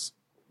 just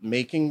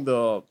making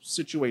the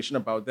situation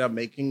about them,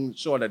 making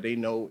sure that they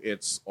know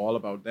it's all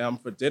about them.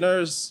 For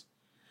dinners,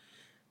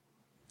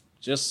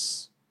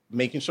 just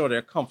making sure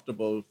they're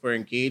comfortable. For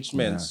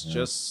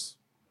engagements,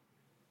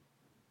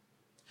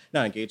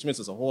 now engagements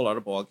is a whole other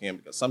ball game,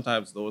 because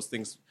sometimes those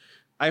things,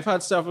 I've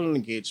had several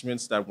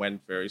engagements that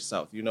went very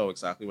south. You know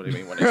exactly what I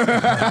mean when I say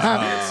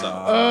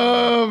south.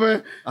 Oh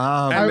man.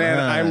 And then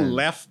I'm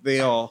left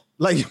there.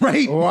 Like,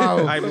 right?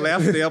 Wow. I'm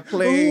left there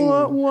playing.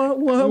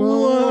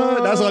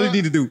 What? That's all you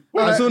need to do.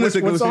 As soon as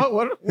it goes.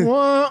 What?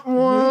 Wah,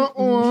 wah,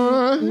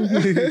 wah.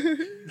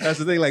 That's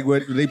the thing, like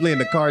when they play in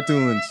the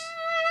cartoons.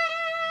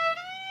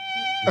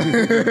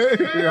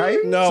 Right?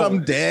 No.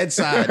 Some dead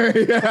side.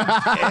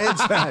 Dead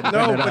side.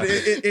 No, but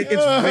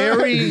it's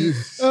very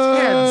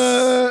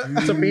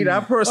tense to be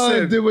that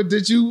person.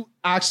 Did you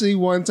actually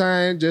one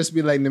time just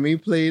be like, let me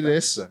play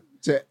this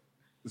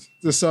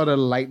to sort of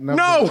lighten up?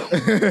 No.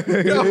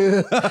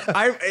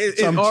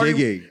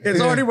 Jiggy.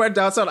 It's already went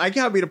down south. I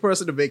can't be the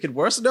person to make it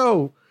worse.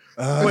 No.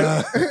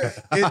 But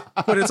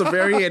it's a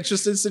very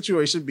interesting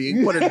situation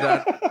being put in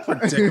that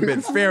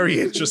predicament.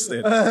 Very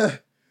interesting.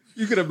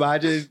 You could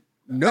imagine.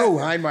 No,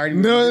 hi,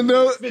 Martin.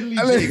 No. You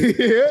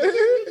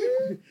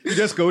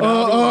just go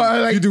down.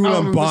 like, you do a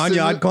Mr.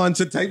 barnyard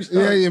concert type stuff.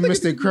 Yeah, you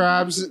Mr.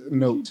 Krabs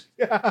note.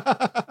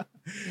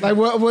 Like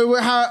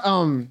what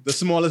how The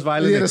smallest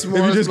violin. Yeah, the If you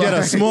smallest just get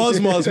a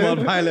violin. small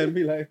violin,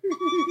 be like,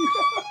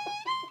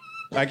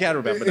 I can't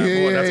remember that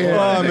Yeah, one. That's yeah, all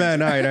I oh think.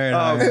 man, all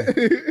right.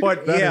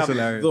 But That yeah, is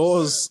hilarious.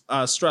 those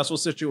stressful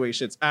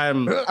situations. I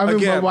mean,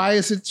 Again, but why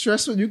is it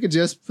stressful? You could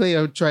just play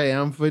a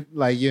triumphant,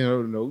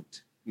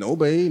 note.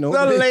 Nobody. the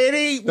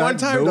lady, one That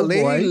time, the dope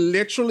lady boy.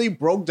 literally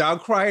broke down,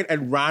 cried,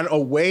 and ran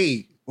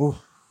away.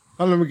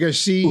 Hold on, because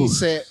she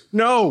said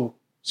No.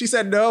 She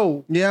said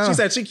no. Yeah. She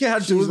said she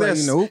can't do She's like,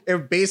 this. nope.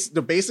 If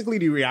basically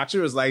the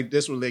reaction was like,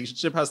 this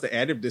relationship has to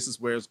end if this is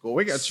where it's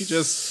going. And she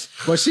just...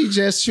 but she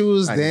just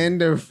chose I then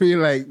to feel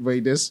like,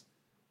 wait, this.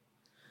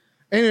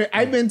 Anyway,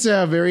 I've been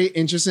to a very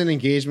interesting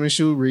engagement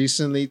shoot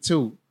recently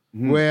too,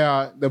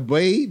 where the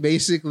boy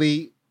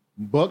basically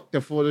booked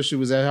the photo shoot.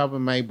 Was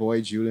helping my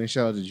boy Julian.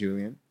 Shout out to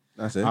Julian.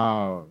 That's it.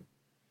 I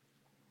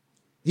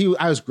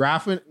was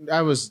graphing.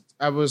 I was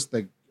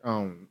the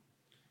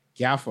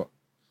gaffer,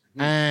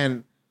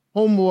 and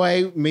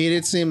homeboy made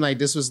it seem like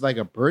this was like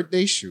a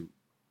birthday shoot,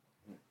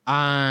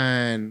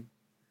 and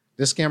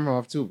this camera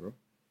off too, bro.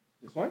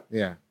 This one?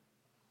 Yeah.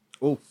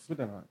 Oh, put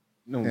that on.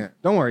 No, Yeah.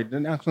 don't worry. The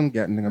next one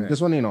getting them. Yeah. This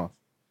one ain't off.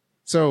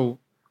 So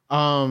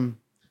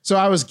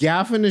I was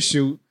gaffing the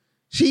shoot.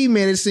 She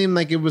made it seem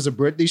like it was a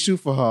birthday shoot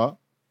for her,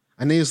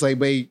 and he was like,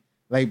 "Wait,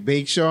 like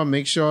make sure,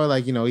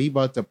 like he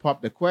about to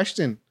pop the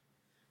question."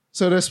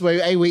 So this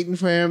way, I waiting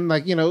for him,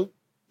 like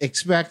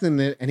expecting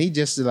it, and he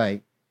just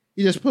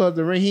pulled up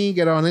the ring. He didn't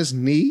get on his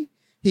knee.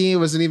 He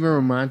wasn't even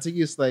romantic.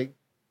 He's like,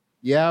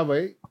 "Yeah,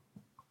 wait."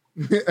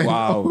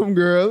 Wow.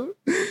 Girl.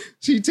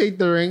 She take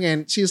the ring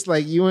and she's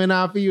like, "You and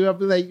I for you." I'll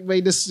be like,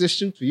 "Wait, this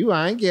shoot for you.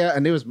 I ain't care."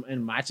 And they was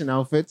in matching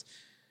outfits.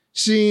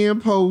 She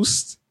didn't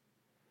post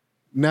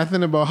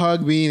nothing about her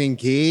being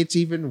engaged,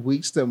 even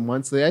weeks to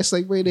months later. It's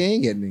like, wait, they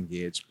ain't getting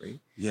engaged, bro.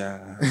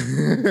 Yeah.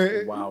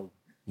 Wow.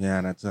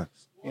 Yeah, that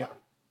sucks.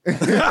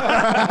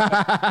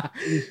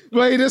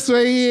 But this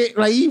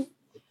way,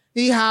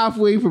 he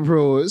halfway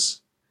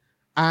proposed,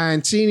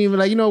 and she ain't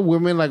even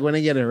women like when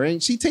they get a ring,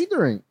 she take the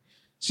ring.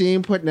 She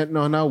ain't put nothing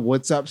on her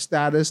WhatsApp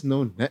status,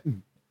 no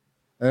nothing.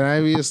 And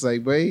I be just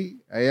like, wait,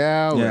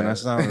 yeah, Yeah, that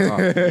sounds off.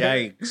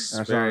 Yikes. That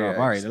sounds Very off. yikes.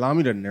 All right, allow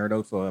me to nerd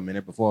out for a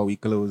minute before we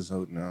close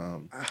out.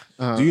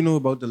 Do you know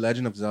about the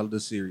Legend of Zelda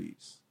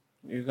series?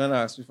 You're going to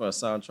ask me for a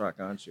soundtrack,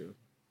 aren't you?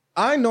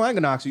 I know I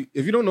can ask you.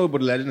 If you don't know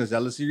about the Legend of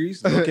Zelda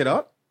series, look it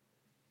up.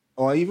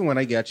 Or even when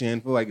I get your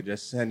info, I could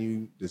just send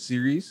you the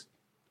series.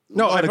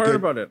 No, Lot I've of heard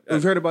about it.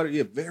 We've heard about it.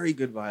 Yeah, very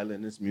good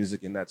violinist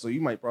music in that. So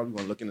you might probably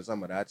want to look into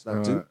some of that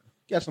stuff too.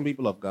 Catch some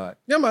people off guard.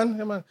 Yeah,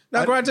 man.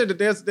 Now, granted,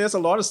 there's a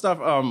lot of stuff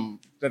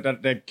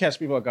that catch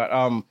people off guard.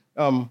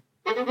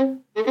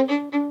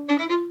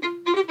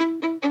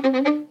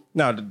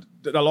 Now,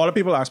 a lot of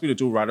people ask me to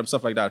do random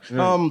stuff like that.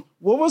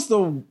 What was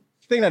the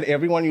thing that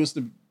everyone used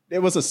to?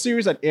 There was a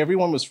series that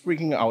everyone was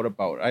freaking out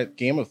about. Right?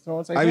 Game of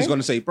Thrones. I was think? going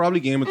to say probably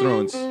Game of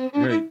Thrones.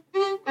 Right.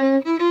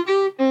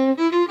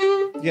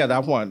 Yeah,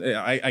 that one.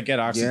 I get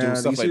asked to do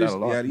stuff like that a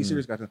lot. Yeah, these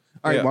series got to.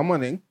 All right, Yeah. one more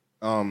thing.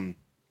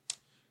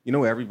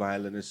 Every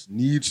violinist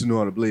needs to know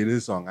how to play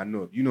this song. I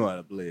know if you know how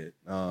to play it.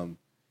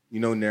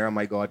 Ne'er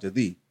My God to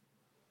Thee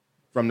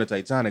from the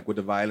Titanic, what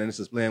the violinist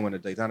is playing when the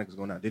Titanic is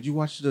going out. Did you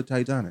watch the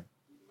Titanic?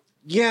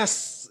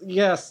 Yes.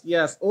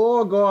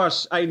 Oh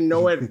gosh, I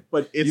know it,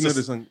 but it's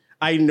this song.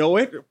 I know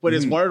it, but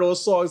it's one of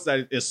those songs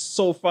that is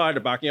so far in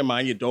the back of your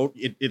mind,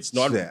 it's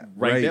not Yeah,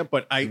 right right. there.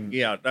 But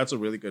that's a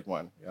really good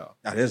one. Yeah.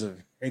 That is a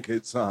very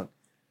good song.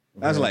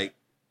 That's like,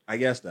 I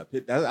guess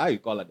I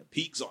call it the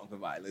peak song for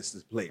violinists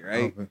to play,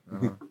 right?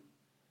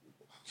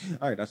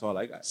 All right, that's all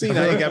I got. See,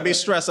 now you got me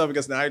stressed up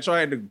because now I'm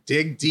trying to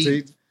dig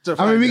deep. to I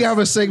find mean, we this. have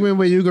a segment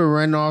where you can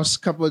run off a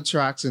couple of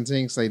tracks and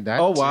things like that.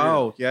 Oh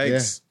wow,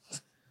 yikes!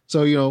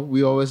 So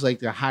we always like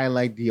to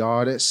highlight the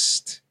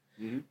artist,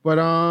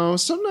 but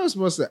sometimes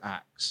what's the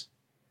acts?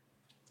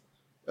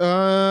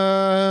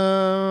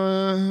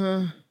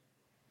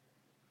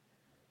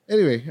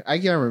 Anyway, I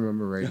can't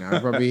remember right now.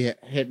 Probably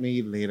hit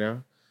me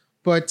later,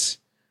 but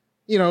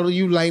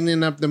you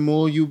lightening up the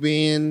mood. You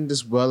being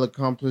this well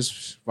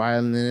accomplished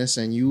violinist,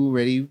 and you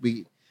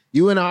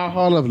in our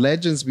Hall of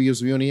Legends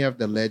because we only have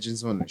the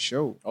legends on the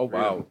show. Oh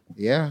wow,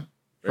 Yeah.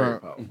 very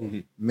powerful.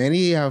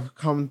 Many have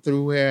come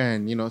through here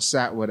and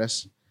sat with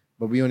us,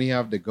 but we only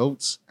have the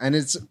goats. And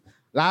it's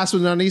last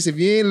but not least, if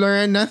you ain't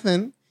learn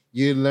nothing,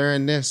 you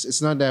learn this.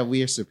 It's not that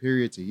we are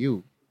superior to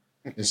you.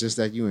 It's just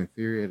that you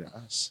inferior to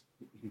us.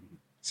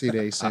 See what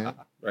they saying?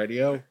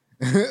 Radio.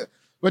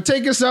 But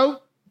take us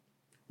out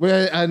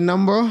with a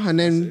number, and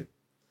then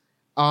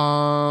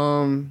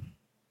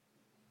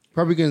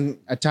probably can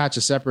attach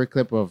a separate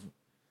clip of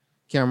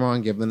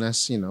Cameron giving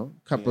us, a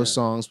couple of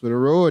songs for the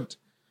road.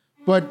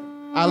 But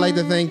I'd like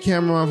to thank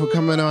Cameron for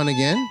coming on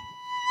again.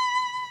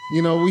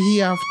 We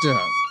have to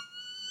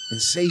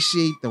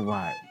insatiate the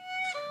vibe,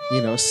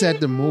 set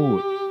the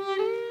mood.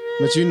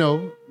 But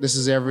this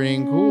is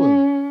Erryting Kool.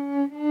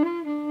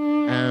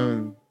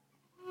 And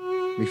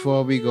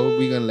before we go,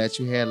 we're going to let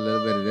you hear a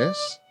little bit of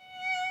this.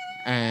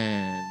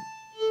 And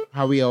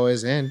how we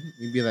always end,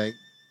 we'd be like,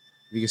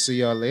 we can see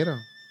y'all later.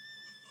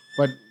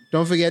 But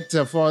don't forget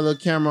to follow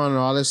Cameron on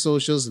all his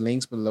socials,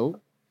 links below,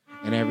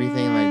 and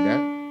everything like that.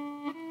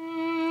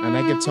 And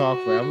I could talk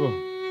forever,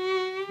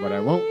 but I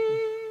won't.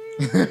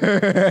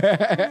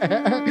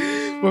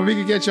 But we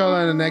can get y'all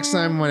on the next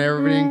time on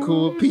Erryting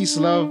Kool. Peace,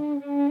 love.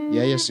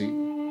 Yeah, you see.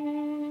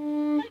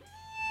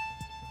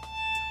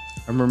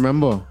 And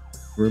remember,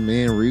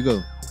 remain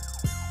regal.